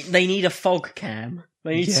 They need a fog cam.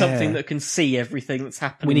 They need Yeah. something that can see everything that's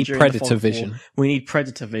happening. We need during the predator fog of war. vision. We need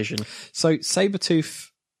predator vision. So Sabretooth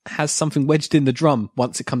has something wedged in the drum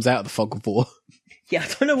once it comes out of the fog of war. Yeah, I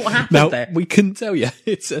don't know what happened Now, there. we couldn't tell you.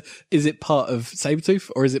 Is it part of Sabretooth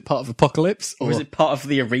or is it part of Apocalypse? Or is it part of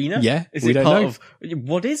the arena? Yeah, is we it don't part know. of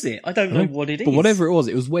what is it? I don't know what it is. But whatever it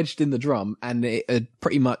was wedged in the drum and it had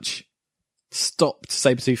pretty much stopped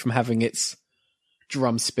Sabretooth from having its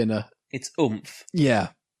drum spinner. It's oomph. Yeah,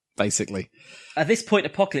 basically. At this point,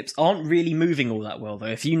 Apocalypse aren't really moving all that well, though.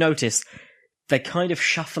 If you notice, they're kind of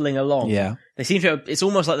shuffling along. Yeah. They seem to. It's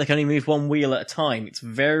almost like they can only move one wheel at a time. It's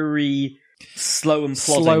very slow and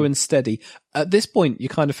plodding. Slow and steady. At this point, you're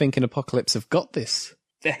kind of thinking Apocalypse have got this.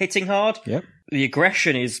 They're hitting hard. Yep. The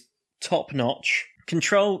aggression is top notch.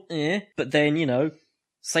 Control, but then,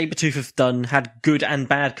 Sabretooth have had good and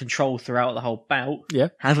bad control throughout the whole bout. Yeah.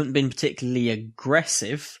 Haven't been particularly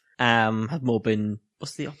aggressive. Have more been,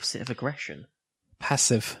 what's the opposite of aggression?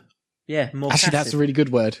 Passive. Yeah, more Actually, passive. that's a really good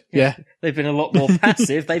word. Yeah. They've been a lot more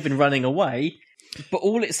passive. They've been running away. But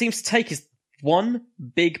all it seems to take is one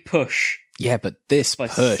big push. Yeah, but this by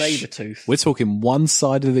push, Sabretooth. we're talking one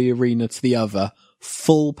side of the arena to the other,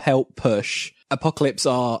 full pelt push. Apocalypse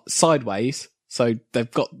are sideways, so they've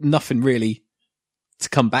got nothing really to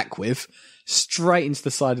come back with. Straight into the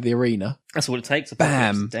side of the arena. That's what it takes.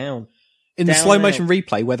 Bam. Down. In the Down slow and motion out.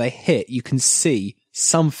 replay where they hit, you can see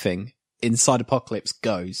something inside Apocalypse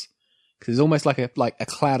goes. Because it's almost like a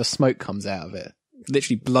cloud of smoke comes out of it.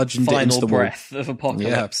 Literally bludgeoned it into Final the breath wall. of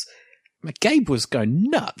Apocalypse. Yeah. Gabe was going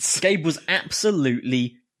nuts. Gabe was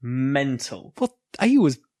absolutely mental. What? He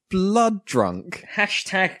was blood drunk.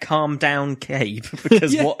 Hashtag calm down, Gabe.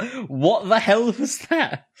 Because Yeah. what the hell was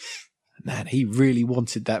that? Man, he really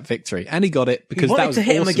wanted that victory. And he got it because wanted that was to an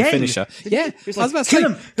hit him awesome again. finisher. Yeah, He was I was like, about to say, "Kill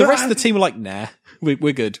him." the rest of the team were like, nah,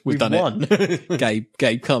 we're good. We've done won. it.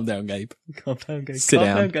 Gabe, calm down, Gabe. Calm down, Gabe. Sit Calm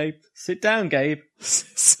down. Gabe. Sit down, Gabe.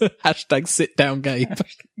 Hashtag sit down, Gabe.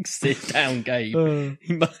 Sit down, Gabe.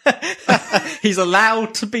 He's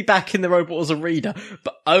allowed to be back in the Robot Wars arena,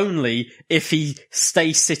 but only if he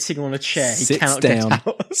stays sitting on a chair. He Sits cannot down, get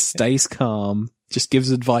out. stays calm, just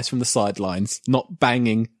gives advice from the sidelines, not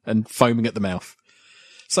banging and foaming at the mouth.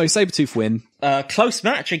 So Sabretooth win. Close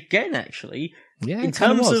match again, actually. Yeah, in it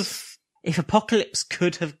kinda terms was. of if Apocalypse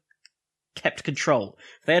could have kept control,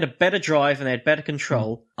 if they had a better drive and they had better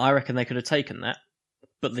control, I reckon they could have taken that,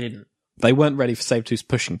 but they didn't. They weren't ready for Sabretooth's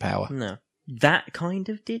pushing power. No. That kind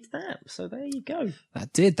of did that, so there you go.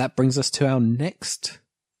 That brings us to our next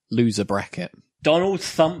loser bracket. Donald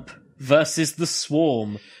Thump versus the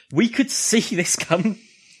Swarm. We could see this come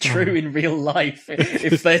true in real life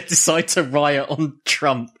if they decide to riot on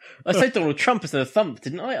Trump. I said Donald Trump instead of Thump,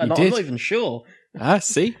 didn't I? I'm not even sure.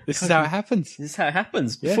 See? This is how it happens. This is how it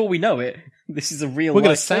happens. Yeah. Before we know it, this is a real We're going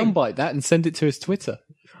life to thing. soundbite that and send it to his Twitter.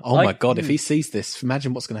 Oh my God, if he sees this,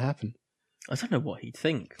 imagine what's going to happen. I don't know what he'd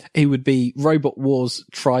think. He would be, Robot Wars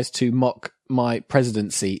tries to mock my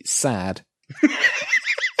presidency, sad.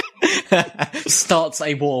 Starts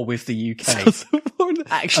a war with the UK.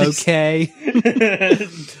 Actually, Okay.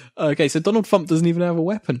 Okay, so Donald Trump doesn't even have a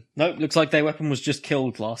weapon. Nope, looks like their weapon was just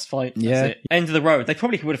killed last fight. That's Yeah. it. End of the road. They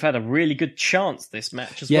probably would have had a really good chance this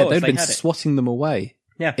match as Yeah, well if they'd they been had it. swatting them away.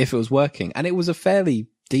 Yeah. If it was working. And it was a fairly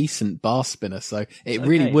decent bar spinner, so it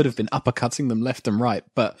really Okay. would have been uppercutting them left and right.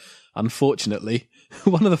 But unfortunately,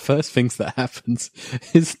 one of the first things that happens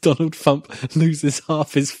is Donald Trump loses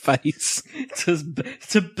half his face.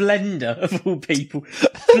 to Blender, of all people.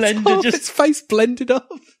 Blender Half just... his face blended off.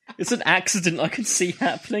 It's an accident I could see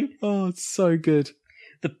happening. Oh, it's so good.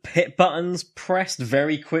 the pit buttons pressed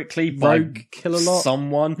very quickly by Rogue Kill-A-Lot.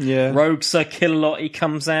 someone. Yeah. Rogue Sir Kill-A-Lot, he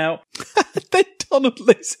comes out. Then Donald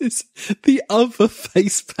loses the other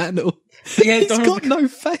face panel. Yeah, He's Donald got no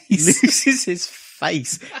face. loses his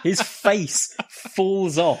face. His face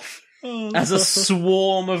falls off as a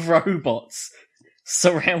swarm of robots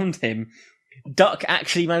surround him. Duck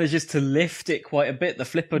actually manages to lift it quite a bit. The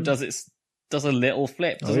flipper does a little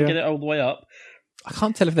flip, doesn't get it all the way up. I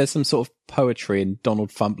can't tell if there's some sort of poetry in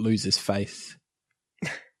Donald Thump loses face.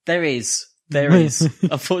 There is.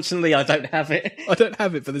 Unfortunately, I don't have it. I don't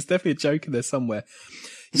have it, but there's definitely a joke in there somewhere.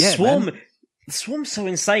 Yeah, The swarm's so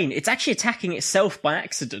insane. It's actually attacking itself by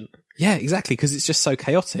accident. Yeah, exactly, because it's just so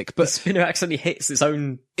chaotic. But the spinner accidentally hits its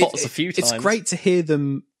own bots a few times. It's great to hear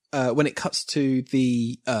them when it cuts to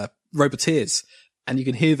the Roboteers, and you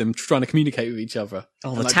can hear them trying to communicate with each other.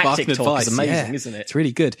 Oh, the tactic talk is amazing, isn't it? It's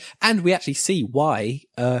really good. And we actually see why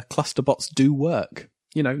cluster bots do work.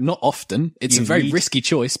 You know, not often. It's a very risky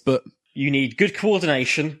choice, but... You need good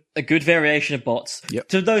coordination, a good variation of bots. Yep.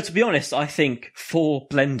 Though, to be honest, I think 4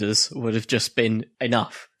 blenders would have just been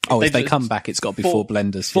enough. Oh, if they come back, it's got to be 4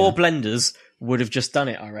 blenders. 4 blenders would have just done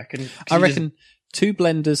it, I reckon. I reckon 2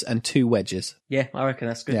 blenders and 2 wedges. Yeah, I reckon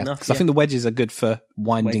that's good enough. Because I think the wedges are good for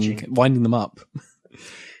winding them up.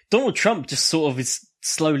 Donald Trump just sort of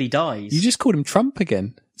slowly dies. You just called him Trump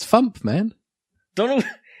again. It's Thump, man. Donald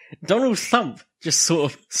Thump just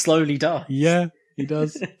sort of slowly dies. Yeah, he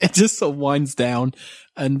does. It just sort of winds down,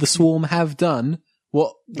 and the swarm have done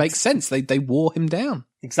what makes sense. They wore him down.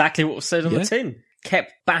 Exactly what was said on the tin.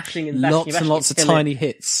 Kept bashing and bashing. Lots and lots of tiny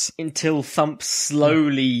hits. Until Thump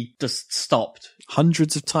slowly just stopped.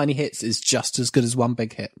 Hundreds of tiny hits is just as good as one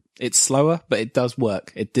big hit. It's slower, but it does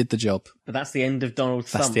work. It did the job. But that's the end of Donald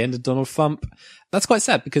Thump. That's the end of Donald Thump. That's quite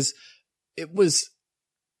sad because it was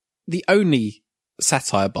the only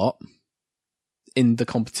satire bot in the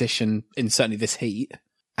competition in certainly this heat.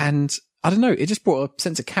 And I don't know, it just brought a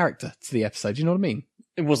sense of character to the episode. You know what I mean?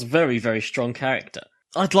 It was a very, very strong character.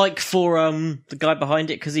 I'd like for the guy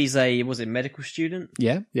behind it, because he's a medical student?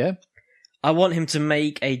 Yeah. I want him to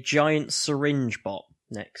make a giant syringe bot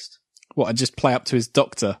next. What, and just play up to his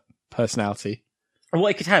doctor personality? And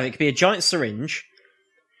what it could be a giant syringe,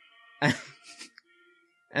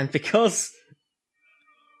 and because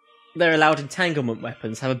they're allowed entanglement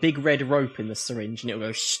weapons, have a big red rope in the syringe, and it'll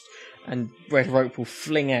go shh, and red rope will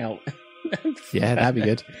fling out. Yeah, that'd be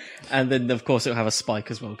good. And then, of course, it'll have a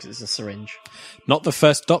spike as well, because it's a syringe. Not the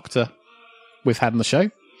first doctor we've had on the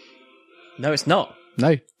show. No, it's not.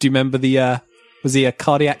 No. Do you remember was he a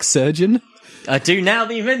cardiac surgeon? I do now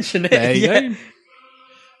that you mention it. There you go.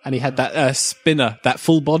 And he had that spinner, that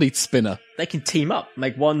full-bodied spinner. They can team up,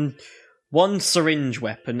 make one syringe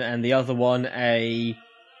weapon and the other one a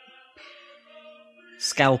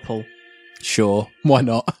scalpel. Sure, why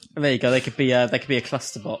not? And there you go. They could be a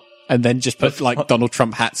cluster bot. And then just put like Donald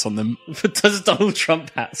Trump hats on them. Does Donald Trump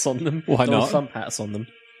hats on them? Why Donald not? Trump hats on them.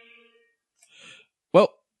 Well,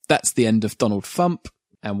 that's the end of Donald Thump,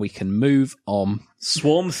 and we can move on.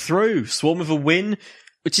 Swarm through. Swarm with a win,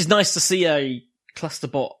 which is nice to see a cluster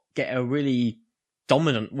bot get a really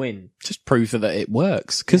dominant win. Just prove that it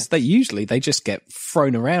works, because they just get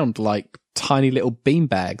thrown around like tiny little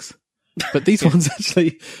beanbags. But these ones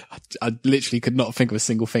actually, I literally could not think of a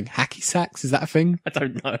single thing. Hacky sacks, is that a thing? I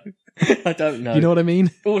don't know. You know what I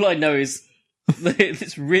mean? All I know is that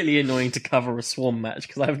it's really annoying to cover a swarm match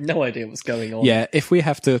because I have no idea what's going on. Yeah,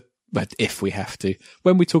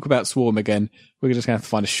 when we talk about Swarm again, we're just going to have to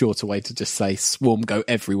find a shorter way to just say Swarm go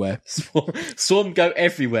everywhere. Swarm go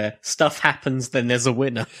everywhere. Stuff happens, then there's a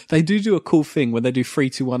winner. They do a cool thing when they do 3,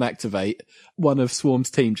 2, 1 activate. One of Swarm's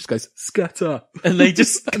team just goes scatter, and they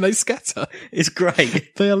just and they scatter. It's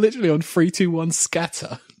great. They are literally on 3, 2, 1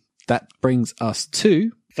 scatter. That brings us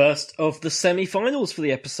to first of the semi-finals for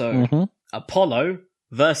the episode. Mm-hmm. Apollo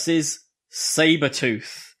versus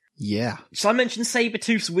Sabretooth. Yeah. Shall I mention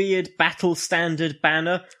Sabretooth's weird battle standard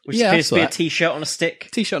banner, which appears to be a t-shirt on a stick?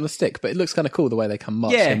 T-shirt on a stick, but it looks kind of cool the way they come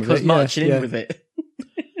marching with it. Yeah, because marching in with it.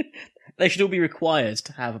 They should all be required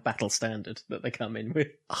to have a battle standard that they come in with.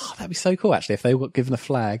 Oh, that'd be so cool, actually, if they got given a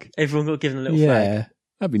flag. Everyone got given a little flag. Yeah,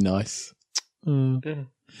 that'd be nice.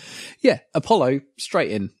 Yeah, Apollo,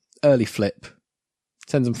 straight in. Early flip.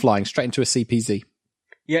 Sends them flying straight into a CPZ.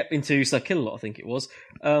 Yep, into Sir Kill-A-Lot, I think it was.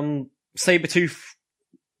 Sabretooth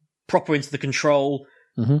proper into the control.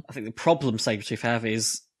 Mm-hmm. I think the problem Sabretooth have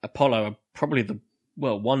is Apollo are probably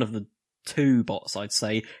one of the 2 bots, I'd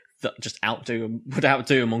say, that just would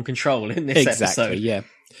outdo him on control in this episode. Exactly, yeah.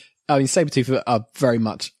 I mean, Sabretooth are very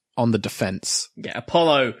much on the defense. Yeah,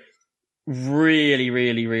 Apollo, really,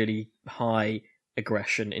 really, really high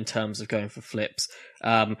aggression in terms of going for flips.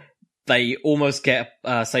 They almost get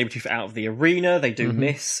Sabretooth out of the arena. They do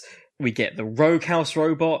miss. We get the Roguehouse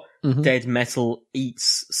robot. Dead Metal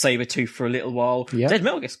eats Sabretooth for a little while. Yep. Dead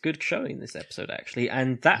Metal gets good showing in this episode, actually.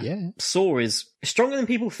 And that saw is stronger than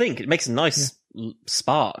people think. It makes nice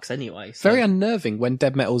sparks anyway. So. Very unnerving when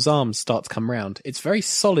Dead Metal's arms start to come round. It's very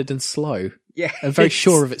solid and slow. Yeah. And very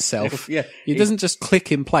sure of itself. Yeah. It doesn't just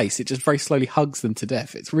click in place. It just very slowly hugs them to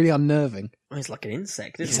death. It's really unnerving. It's like an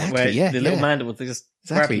insect, isn't Exactly, it? Where yeah, the little mandible, they just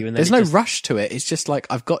grab you and then There's no rush to it. It's just like,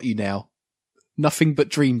 I've got you now. Nothing but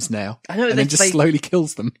dreams now. I know, and then just slowly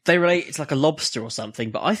kills them. They relate it's like a lobster or something,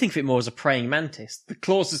 but I think of it more as a praying mantis. The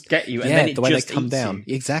claws just get you, and Yeah, then it the way just they come eats down.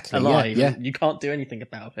 you Exactly, alive. yeah. And you can't do anything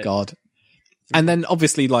about it. God. And then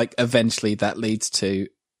obviously, like, eventually that leads to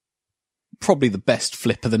probably the best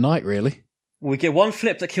flip of the night, really. We get one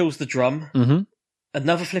flip that kills the drum,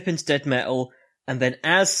 another flip into Dead Metal, and then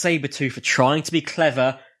as Sabretooth are trying to be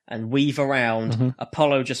clever and weave around,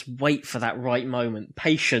 Apollo just wait for that right moment.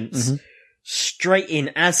 Patience. Straight in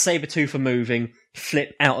as Sabretooth are moving,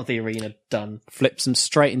 flip out of the arena, done. Flips them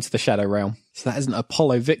straight into the Shadow Realm. So that is an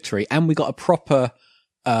Apollo victory. And we got a proper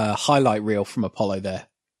highlight reel from Apollo there.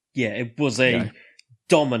 Yeah, it was a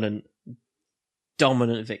dominant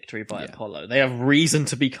victory by Apollo. They have reason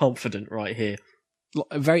to be confident right here.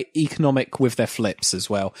 Very economic with their flips as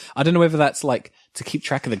well. I don't know whether that's like to keep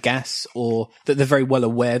track of the gas or that they're very well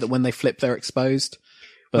aware that when they flip, they're exposed.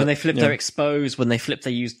 But, when they flip, they're exposed. When they flip,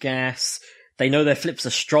 they use gas. They know their flips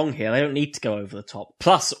are strong here. They don't need to go over the top.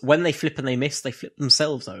 Plus, when they flip and they miss, they flip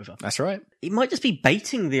themselves over. That's right. It might just be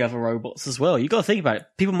baiting the other robots as well. You got to think about it.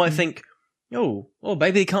 People might think, oh,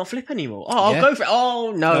 maybe they can't flip anymore. Oh, I'll go for it.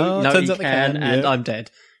 Oh, no, you can, and I'm dead.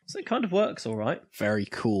 So it kind of works all right. Very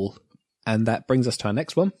cool. And that brings us to our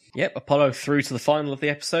next one. Yep, Apollo through to the final of the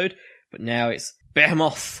episode, but now it's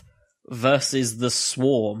Behemoth versus the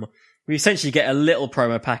Swarm. We essentially get a little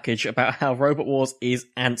promo package about how Robot Wars is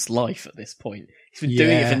Ant's life at this point. He's been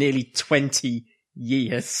doing it for nearly 20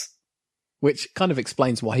 years. Which kind of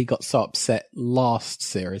explains why he got so upset last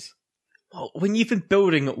series. Well, when you've been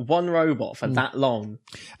building one robot for that long.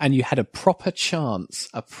 And you had a proper chance,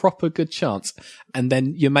 a proper good chance, and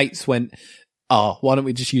then your mates went, why don't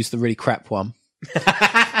we just use the really crap one?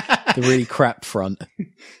 The really crap front.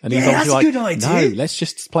 And he's that's like, a good idea. No, let's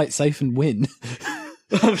just play it safe and win.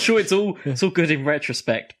 I'm sure it's all good in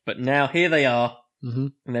retrospect, but now here they are,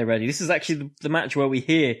 and they're ready. This is actually the match where we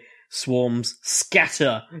hear Swarm's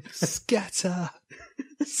scatter. Scatter.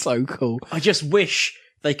 So cool. I just wish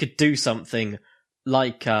they could do something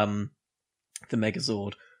like the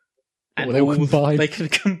Megazord. And they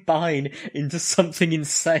could combine into something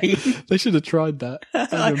insane. They should have tried that.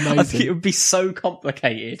 That would be amazing. I think it would be so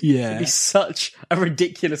complicated. Yeah. It'd be such a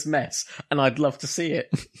ridiculous mess, and I'd love to see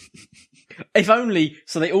it. If only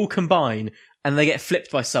so they all combine and they get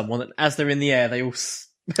flipped by someone, and as they're in the air, they all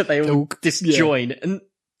disjoin and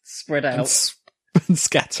spread out and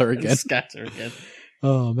scatter again.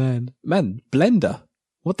 Oh man, Blender!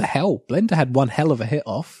 What the hell? Blender had one hell of a hit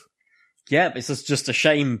off. Yeah, it's just a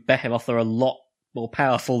shame Behemoth are a lot more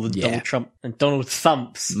powerful than Donald Trump and Donald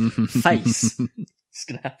Thump's face. It's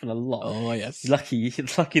going to happen a lot. Oh yes, lucky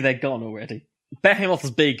they're gone already. Behemoth's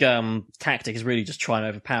big tactic is really just trying to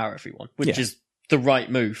overpower everyone, which is the right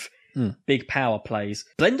move. Big power plays.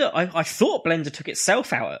 Blender, I thought Blender took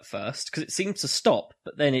itself out at first because it seemed to stop,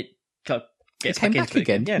 but then it gets back into it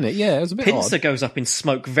again. Didn't it? Yeah, it was a bit Pincer odd. goes up in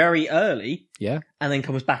smoke very early, and then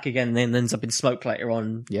comes back again, and then ends up in smoke later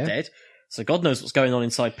on, dead. So God knows what's going on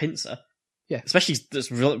inside Pincer. Yeah, especially that's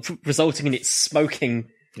resulting in it smoking.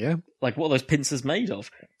 Yeah, like what are those pincers made of?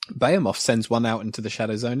 Behemoth sends one out into the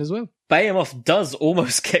Shadow Zone as well. Behemoth does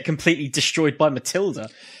almost get completely destroyed by Matilda.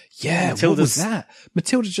 Yeah, what was that?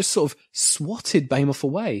 Matilda just sort of swatted Behemoth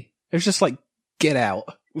away. It was just like, get out.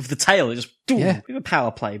 With the tail, it just with a power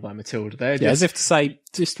play by Matilda there. Yeah, as if to say,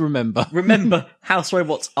 just remember. Remember, house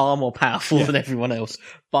robots are more powerful than everyone else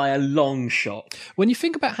by a long shot. When you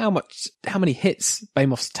think about how many hits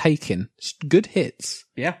Behemoth's taken, good hits.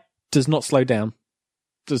 Yeah. Does not slow down.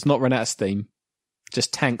 Does not run out of steam.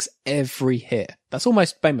 Just tanks every hit. That's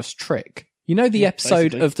almost Behemoth's trick. You know the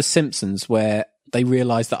episode of The Simpsons where they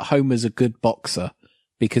realise that Homer's a good boxer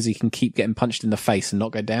because he can keep getting punched in the face and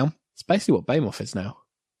not go down? It's basically what Behemoth is now.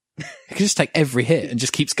 He can just take every hit and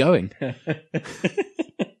just keeps going.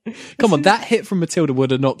 Come on, that hit from Matilda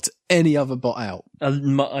would have knocked any other bot out.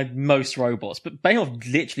 Most robots. But Behemoth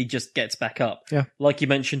literally just gets back up. Yeah. Like you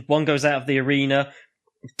mentioned, one goes out of the arena.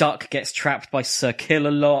 Duck gets trapped by Sir Kill a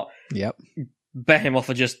lot. Yep. Behemoth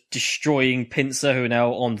are just destroying Pincer, who are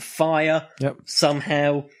now on fire. Yep.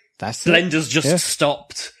 Somehow. That's Blender's just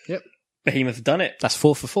stopped. Yep. Behemoth have done it. That's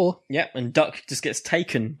 4 for 4. Yep, and Duck just gets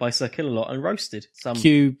taken by Sir Killalot and roasted.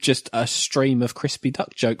 Cue just a stream of crispy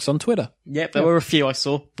duck jokes on Twitter. Yep, there were a few I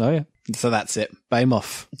saw. Oh, yeah. So that's it.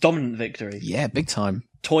 Behemoth. Dominant victory. Yeah, big time.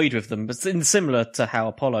 Toyed with them, but similar to how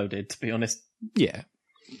Apollo did, to be honest. Yeah.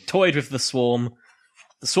 Toyed with the Swarm.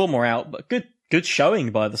 The Swarm were out, but good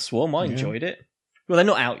showing by the Swarm. I enjoyed it. Well, they're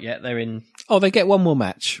not out yet. They're in... Oh, they get one more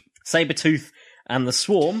match. Sabretooth and the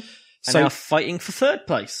Swarm are now fighting for third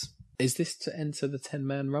place. Is this to enter the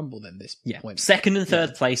 10-man Rumble then, this point? Second and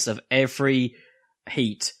third place of every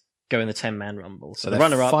heat go in the 10-man Rumble. So the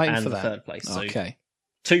runner-up and the third place. So okay.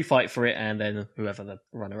 2 fight for it, and then whoever the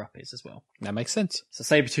runner-up is as well. That makes sense. So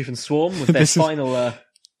Sabretooth and Swarm with their final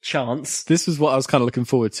chance. This was what I was kind of looking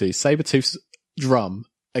forward to. Sabretooth's drum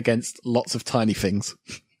against lots of tiny things.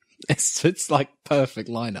 It's like perfect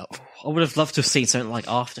lineup. I would have loved to have seen something like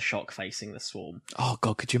Aftershock facing the Swarm. Oh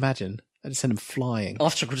god, could you imagine? I'd just send him flying.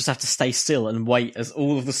 Aftershock would just have to stay still and wait as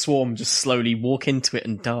all of the Swarm just slowly walk into it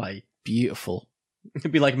and die. Beautiful.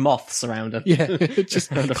 It'd be like moths around a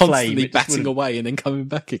just around a constantly flame. batting away and then coming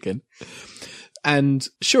back again. And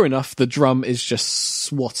sure enough, the drum is just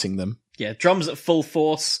swatting them. Yeah, drums at full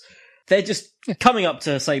force. They're just coming up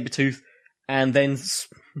to Sabretooth and then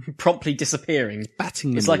promptly disappearing.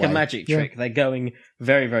 Batting them It's like away. a magic trick. They're going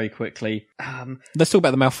very, very quickly. Let's talk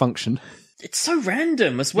about the malfunction. It's so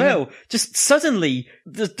random as well. Yeah. Just suddenly,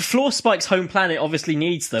 the floor spike's home planet obviously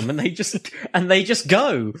needs them, and they just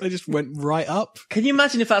go. They just went right up. Can you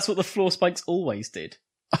imagine if that's what the floor spikes always did?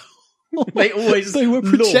 They were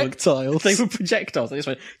projectiles. They were projectiles. They just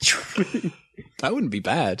went. That wouldn't be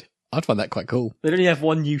bad. I'd find that quite cool. They'd only have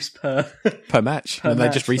one use per match, and they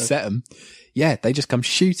just reset them. Yeah, they just come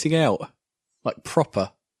shooting out like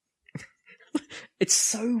proper. It's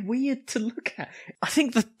so weird to look at. I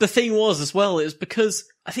think the thing was as well, it was because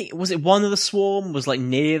I think was it one of the Swarm was like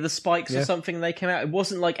near the spikes or something and they came out. It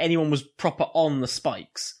wasn't like anyone was proper on the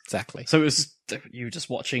spikes. Exactly. So it was you were just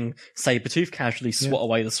watching Sabretooth casually swat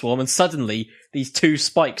away the Swarm and suddenly these 2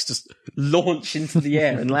 spikes just launch into the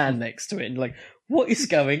air and land next to it and like, what is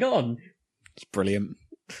going on? It's brilliant.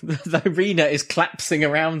 The arena is collapsing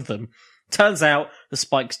around them. Turns out the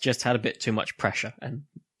spikes just had a bit too much pressure and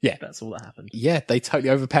that's all that happened. Yeah, they totally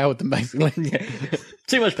overpowered them, basically.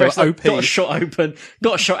 Too much pressure. Got a shot open.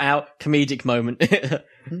 Got a shot out. Comedic moment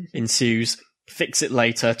ensues. Fix it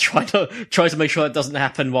later. Try to make sure that doesn't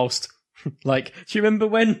happen whilst, like, do you remember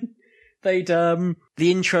when they'd, the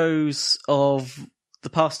intros of the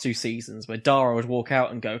past 2 seasons where Dara would walk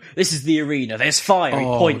out and go, this is the arena, there's fire, he'd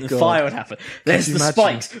point and fire would happen. There's the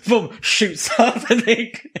spikes, boom, shoots up and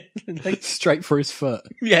they straight for his foot.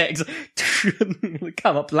 Yeah, exactly.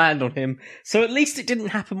 Come up, land on him. So at least it didn't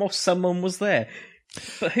happen while someone was there.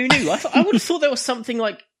 But who knew? I would have thought there was something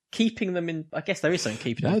like keeping them in. I guess there is something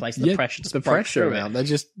keeping them in place. The pressure, just the pressure around. They're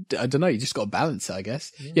just, I don't know. You just got to balance it, I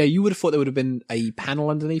guess. Yeah, you would have thought there would have been a panel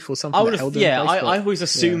underneath or something. I always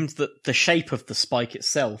assumed that the shape of the spike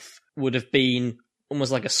itself would have been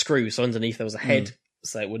almost like a screw. So underneath there was a head,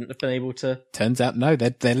 so it wouldn't have been able to. Turns out, no.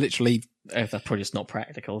 They're literally. They're probably just not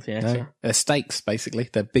practical. Yeah, no, they're stakes basically.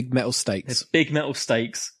 They're big metal stakes. They're big metal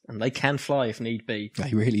stakes, and they can fly if need be.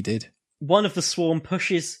 They really did. One of the Swarm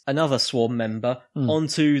pushes another Swarm member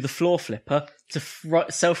onto the floor flipper to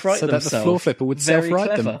self-right themselves. So that the floor flipper would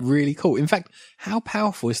self-right them. Really cool. In fact, how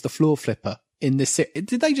powerful is the floor flipper in this series?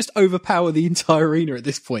 Did they just overpower the entire arena at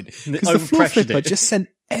this point? Because the floor flipper just sent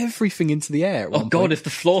everything into the air. Oh god, if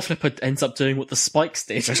the floor flipper ends up doing what the spikes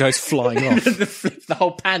did. It goes flying off. the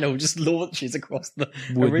whole panel just launches across the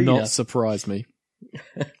Would arena. Not surprise me.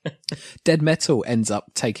 Dead Metal ends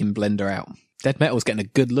up taking Blender out. Dead Metal's getting a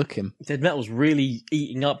good look in. Dead Metal's really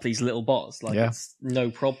eating up these little bots. Like, it's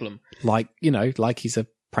no problem. Like, like he's a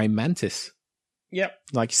praying mantis. Yep.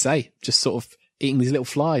 Like you say, just sort of eating these little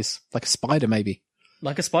flies. Like a spider, maybe.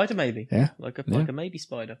 Like a spider, maybe. Yeah. Like a maybe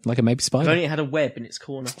spider. Like a maybe spider. If only it had a web in its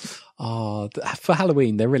corner. Oh, for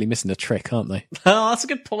Halloween, they're really missing a trick, aren't they? Oh, that's a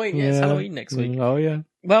good point. Yeah, it's Halloween next week. Oh, yeah.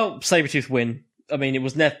 Well, Sabretooth win. I mean, it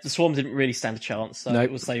was the Swarm didn't really stand a chance, so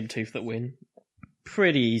it was Sabretooth that win.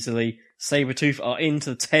 Pretty easily. Sabretooth are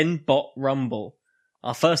into the 10-bot Rumble.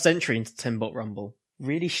 Our first entry into 10-bot Rumble.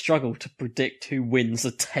 Really struggle to predict who wins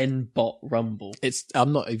a 10-bot Rumble.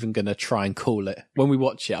 I'm not even going to try and call it. When we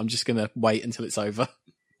watch it, I'm just going to wait until it's over.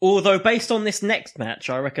 Although, based on this next match,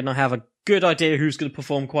 I reckon I have a good idea who's going to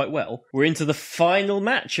perform quite well. We're into the final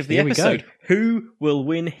match of the episode. Who will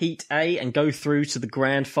win Heat A and go through to the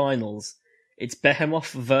grand finals? It's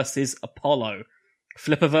Behemoth versus Apollo.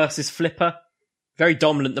 Flipper versus Flipper. Very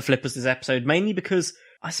dominant, the Flippers this episode, mainly because,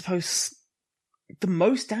 I suppose, the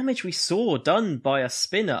most damage we saw done by a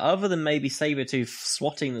spinner, other than maybe Sabretooth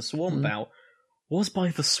swatting the Swarm about, was by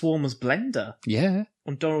the Swarmer's blender. Yeah.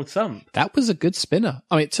 On Donald Thump. That was a good spinner.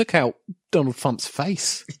 I mean, it took out Donald Thump's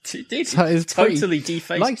face. It did. So it was Totally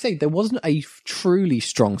defaced. Like I say, there wasn't a truly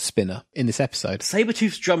strong spinner in this episode.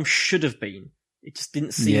 Sabretooth's drum should have been. It just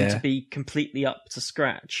didn't seem to be completely up to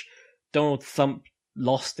scratch. Donald Thump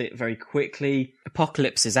lost it very quickly.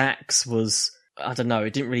 Apocalypse's axe was, I don't know,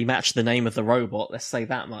 it didn't really match the name of the robot, let's say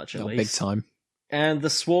that much at least. Big time. And the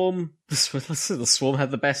Swarm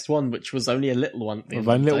had the best one, which was only a little one. The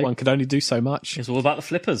little one could only do so much. It's all about the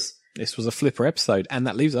flippers. This was a flipper episode, and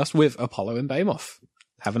that leaves us with Apollo and Behemoth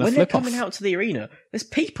having a flip-off. When they're coming out to the arena, there's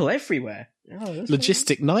people everywhere.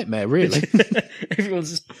 Logistic nightmare, really. Everyone's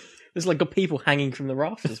just... There's like got people hanging from the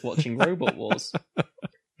rafters watching Robot Wars.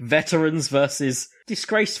 Veterans versus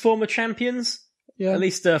disgraced former champions. Yeah. At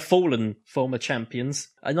least fallen former champions.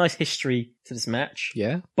 A nice history to this match.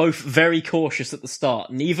 Yeah. Both very cautious at the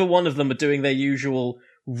start. Neither one of them are doing their usual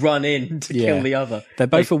run in to kill the other. They're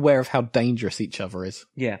both aware of how dangerous each other is.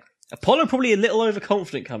 Yeah. Apollo probably a little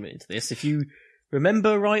overconfident coming into this. If you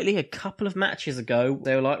remember rightly, a couple of matches ago,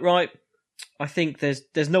 they were like, right, I think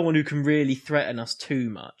there's no one who can really threaten us too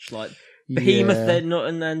much. Like Behemoth, they're not,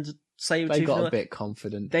 and Sabretooth, they got a bit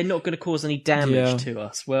confident. They're not going to cause any damage to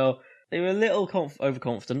us. Well, they were a little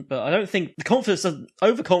overconfident, but I don't think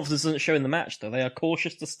overconfidence doesn't show in the match, though. They are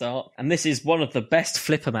cautious to start, and this is one of the best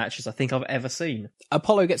flipper matches I think I've ever seen.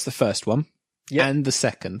 Apollo gets the first one, and the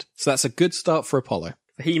second, so that's a good start for Apollo.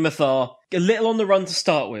 Behemoth are a little on the run to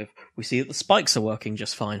start with. We see that the spikes are working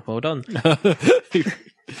just fine. Well done.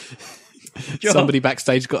 Somebody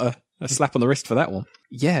backstage got a slap on the wrist for that one.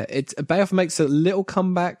 Yeah, Behemoth makes a little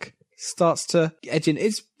comeback. Starts to edge in.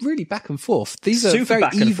 It's really back and forth. These are very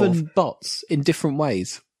even bots in different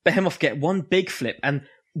ways. Behemoth get one big flip, and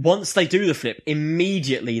once they do the flip,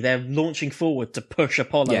 immediately they're launching forward to push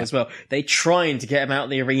Apollo as well. They're trying to get him out of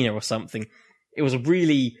the arena or something. It was a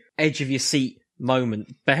really edge of your seat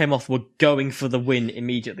moment. Behemoth were going for the win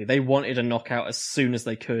immediately. They wanted a knockout as soon as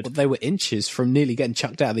they could. Well, they were inches from nearly getting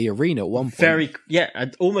chucked out of the arena at one point.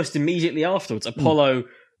 And almost immediately afterwards, Apollo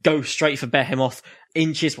goes straight for Behemoth.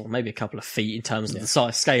 Inches, well, maybe a couple of feet in terms of the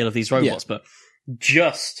size scale of these robots, but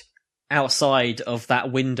just outside of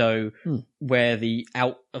that window where the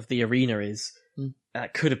out of the arena is,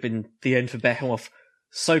 that could have been the end for Behemoth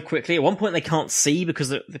so quickly. At one point, they can't see because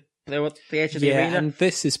they were at the edge of the arena. And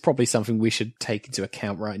this is probably something we should take into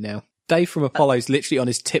account right now. Dave from Apollo's literally on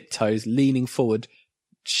his tiptoes, leaning forward,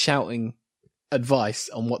 shouting advice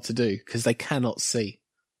on what to do because they cannot see.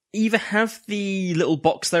 Either have the little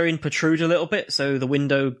box they're in protrude a little bit so the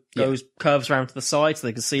window curves around to the side so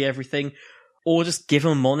they can see everything, or just give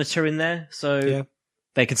them a monitor in there so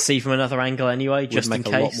they can see from another angle anyway, just in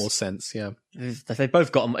case. Would make a lot more sense, If they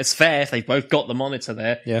both got them, it's fair if they've both got the monitor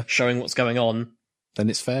there showing what's going on. Then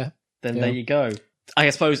it's fair. Then there you go. I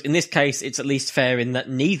suppose in this case it's at least fair in that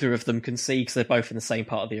neither of them can see because they're both in the same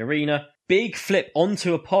part of the arena. Big flip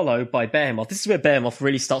onto Apollo by Behemoth. This is where Behemoth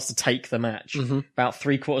really starts to take the match. About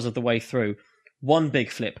 3/4 of the way through. One big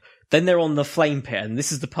flip. Then they're on the flame pit, and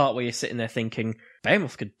this is the part where you're sitting there thinking,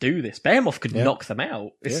 Behemoth could do this. Behemoth could knock them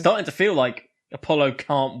out. It's starting to feel like Apollo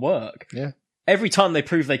can't work. Yeah. Every time they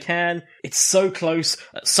prove they can, it's so close.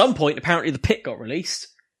 At some point, apparently the pit got released.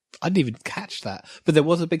 I didn't even catch that. But there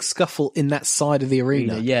was a big scuffle in that side of the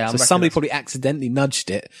arena. Yeah, so somebody probably accidentally nudged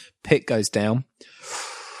it. Pit goes down.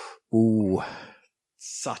 Ooh,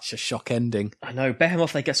 such a shock ending. I know.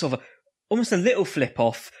 Behemoth, they get sort of almost a little flip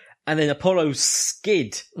off, and then Apollo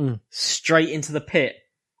skid straight into the pit.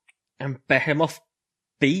 And Behemoth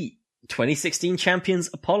beat 2016 champions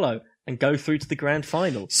Apollo and go through to the grand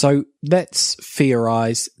final. So let's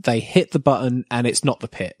theorize they hit the button and it's not the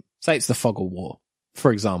pit. Say it's the Fog of War,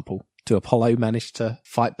 for example. Do Apollo manage to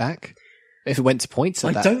fight back? If it went to points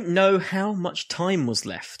at that? I don't know how much time was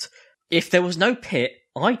left. If there was no pit,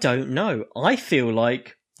 I don't know. I feel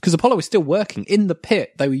like... Because Apollo was still working. In the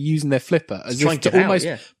pit, they were using their flipper as if to almost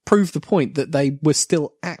prove the point that they were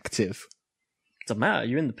still active. Doesn't matter.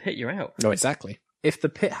 You're in the pit, you're out. No, exactly. If the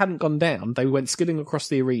pit hadn't gone down, they went skidding across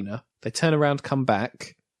the arena. They turn around, come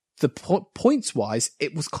back. The points-wise,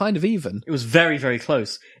 it was kind of even. It was very, very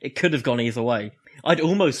close. It could have gone either way. I'd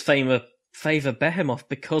almost favour Behemoth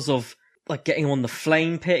because of like getting on the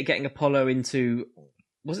flame pit, getting Apollo into...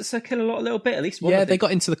 Was it Circular Lot a little bit, at least? They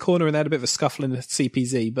got into the corner and they had a bit of a scuffle in the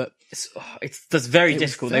CPZ, but... That's very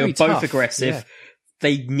difficult. They were both aggressive.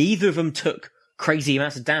 Yeah. Neither of them took crazy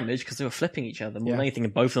amounts of damage because they were flipping each other more than anything,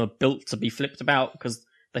 and both of them are built to be flipped about because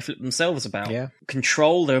they flip themselves about. Yeah.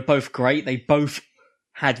 Control, they were both great. They both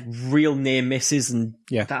had real near misses and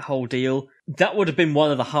that whole deal. That would have been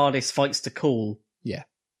one of the hardest fights to call. Yeah.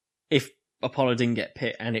 If Apollo didn't get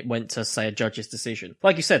pit and it went to, say, a judge's decision.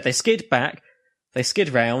 Like you said, they skid back, they skid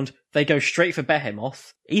round, they go straight for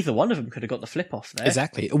Behemoth. Either one of them could have got the flip off there.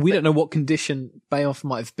 Exactly. We don't know what condition Behemoth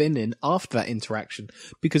might have been in after that interaction,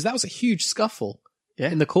 because that was a huge scuffle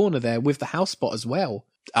in the corner there with the house spot as well.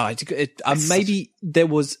 Maybe there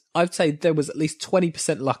was, I'd say there was at least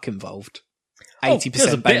 20% luck involved. 80%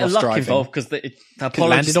 there's a bit of luck driving. Involved because the Apollo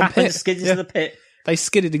landed on pit. Skid into the pit. They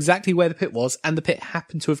skidded exactly where the pit was, and the pit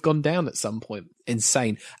happened to have gone down at some point.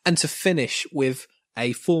 Insane. And to finish with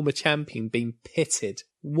a former champion being pitted.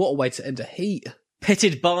 What a way to end a heat.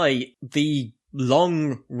 Pitted by the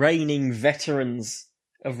long reigning veterans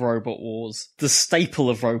of Robot Wars. The staple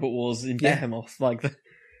of Robot Wars in Behemoth. Like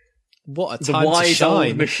what a time the wide to shine.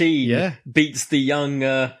 Old machine beats the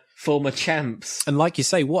young former champs. And like you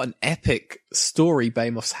say, what an epic story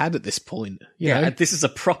Behemoth's had at this point. You know? This is a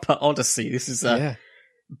proper odyssey. This is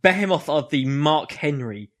Behemoth are the Mark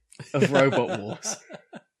Henry of Robot Wars.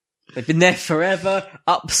 They've been there forever,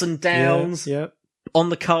 ups and downs. On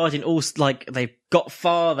the card in all, like, they've got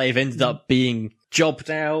far, they've ended up being jobbed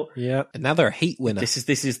out. Yeah. And now they're a heat winner. This is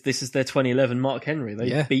their 2011 Mark Henry.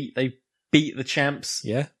 They beat the champs.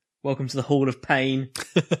 Yeah. Welcome to the Hall of Pain.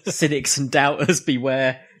 Cynics and doubters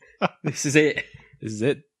beware. This is it. This is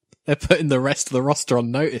it. They're putting the rest of the roster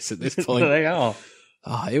on notice at this point. They are.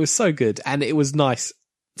 Oh, it was so good. And it was nice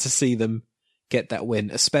to see them get that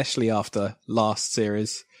win, especially after last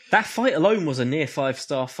series. That fight alone was a near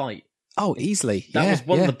 5-star fight. Oh, easily. That was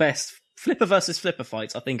one of the best Flipper versus Flipper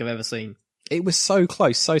fights I think I've ever seen. It was so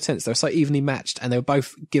close, so tense. They were so evenly matched, and they were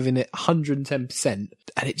both giving it 110%.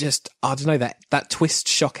 And it just, I don't know, that twist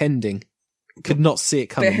shock ending. Could not see it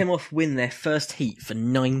coming. Behemoth win their first heat for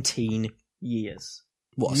 19 years.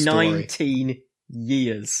 What a story. 19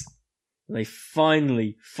 years. They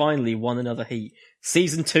finally won another heat.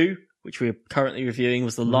 Season 2, which we're currently reviewing,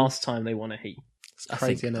 was the last time they won a heat. It's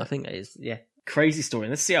crazy, isn't it? I think it is, crazy story.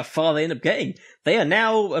 And let's see how far they end up getting. They are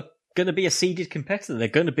now going to be a seeded competitor. They're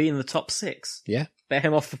going to be in the top 6. Yeah.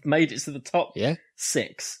 Behemoth have made it to the top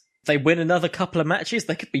 6. If they win another couple of matches,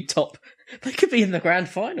 they could be top. They could be in the grand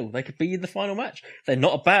final. They could be in the final match. They're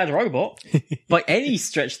not a bad robot by any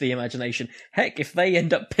stretch of the imagination. Heck, if they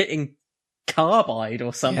end up pitting Carbide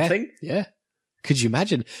or something. Yeah. Could you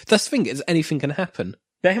imagine? That's the thing, is anything can happen.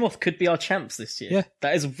 Behemoth could be our champs this year. Yeah.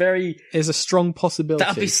 That is a strong possibility.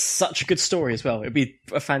 That'd be such a good story as well. It'd be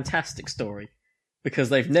a fantastic story. Because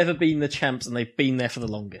they've never been the champs and they've been there for the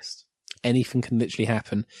longest. Anything can literally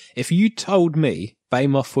happen. If you told me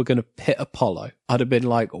Behemoth were going to pit Apollo, I'd have been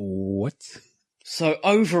like, what? So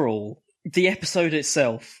overall, the episode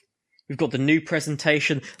itself, we've got the new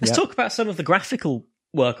presentation. Let's talk about some of the graphical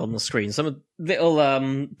work on the screen. Some of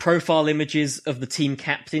little profile images of the team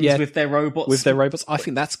captains with their robots. I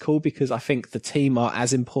think that's cool because I think the team are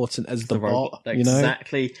as important as the bot.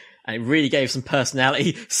 Exactly. And it really gave some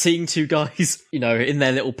personality, seeing two guys, in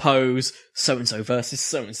their little pose, so-and-so versus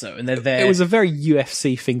so-and-so, and they're there. It was a very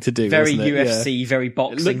UFC thing to do, very wasn't it? UFC, very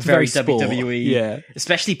boxing, very WWE. Yeah.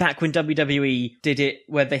 Especially back when WWE did it,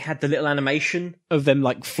 where they had the little animation. Of them,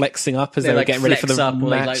 flexing up as they were getting ready for the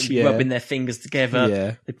match. Or rubbing their fingers together.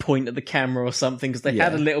 Yeah. They point at the camera or something, because they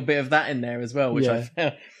had a little bit of that in there as well, which I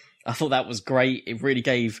thought that was great. It really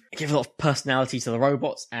gave a lot of personality to the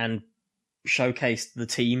robots, and showcased the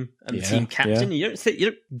team and the team captain. You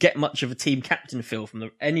don't get much of a team captain feel from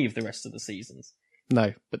any of the rest of the seasons.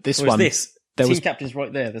 No, but this one, team captain's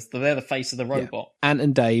right there. They're the face of the robot. Ant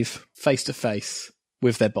and Dave face to face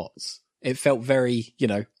with their bots. It felt very,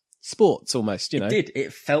 sports almost. It did.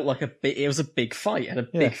 It felt like it was a big fight, and a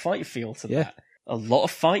big fight feel to that. A lot of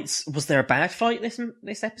fights. Was there a bad fight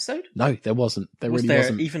this episode? No, there wasn't. Was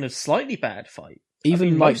there even a slightly bad fight?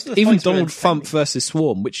 Even Donald Thump versus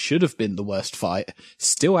Swarm, which should have been the worst fight,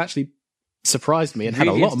 still actually surprised me and had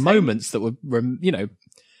a lot of moments that were,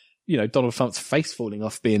 Donald Thump's face falling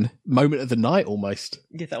off being moment of the night almost.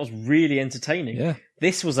 Yeah, that was really entertaining. Yeah.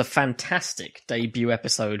 This was a fantastic debut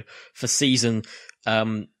episode for season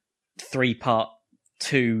 3 part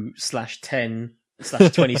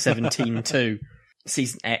 2/10/2017 2.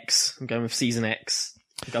 Season X. I'm going with season X.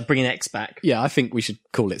 I'm bringing X back. Yeah, I think we should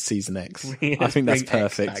call it Season X. I think that's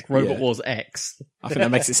perfect. Robot Wars X. I think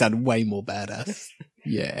that makes it sound way more badass.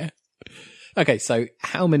 Yeah. Okay, so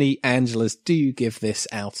how many Angelas do you give this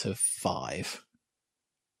out of 5?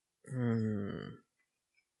 You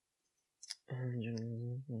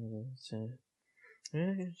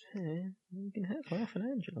can have half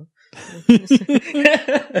an Angela.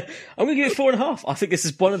 I'm going to give it 4.5. I think this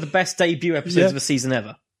is one of the best debut episodes of a season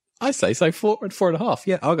ever. I say so. 4.5.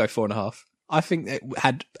 Yeah, I'll go 4.5. I think it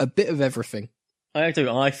had a bit of everything. I do.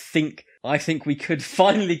 I think we could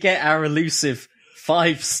finally get our elusive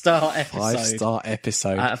 5-star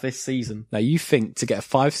episode out of this season. Now, you think to get a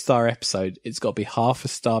 5-star episode, it's got to be half a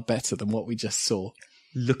star better than what we just saw.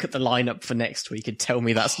 Look at the lineup for next week and tell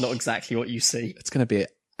me that's not exactly what you see. It's going to be an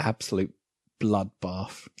absolute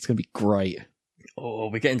bloodbath. It's going to be great. Oh,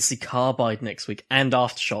 we're getting to see Carbide next week, and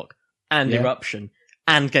Aftershock, and Eruption,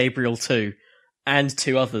 and Gabriel 2, and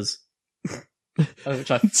 2 others.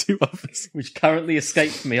 Which currently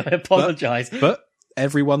escaped me. I apologise. But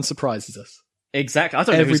everyone surprises us. Exactly. I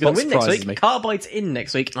don't know who's going to win next week. Carbide's in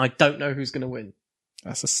next week, and I don't know who's going to win.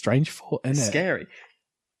 That's a strange thought, isn't it? Scary.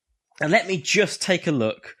 And let me just take a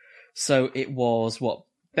look. So it was,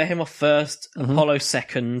 Behemoth first, Apollo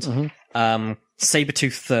second,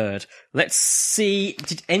 Sabretooth third. Let's see,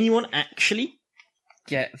 did anyone actually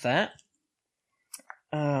get that?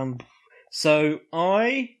 So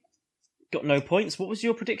I got no points. What was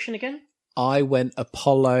your prediction again? I went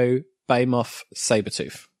Apollo, Behemoth,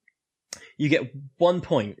 Sabretooth. You get 1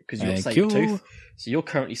 point because you're Sabretooth. So you're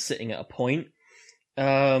currently sitting at a point.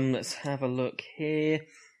 Let's have a look here.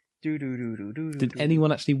 Did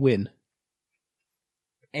anyone actually win?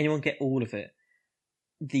 Anyone get all of it?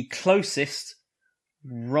 The closest,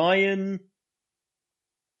 Ryan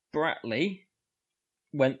Bradley,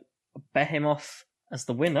 went Behemoth as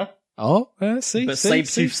the winner. Oh, But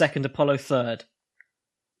Sabretooth second, Apollo third.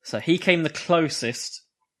 So he came the closest.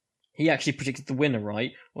 He actually predicted the winner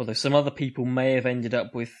right, although some other people may have ended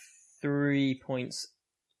up with 3 points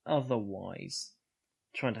otherwise.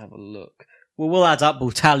 Trying to have a look. Well, we'll add up,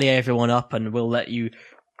 we'll tally everyone up, and we'll let you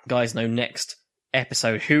guys know next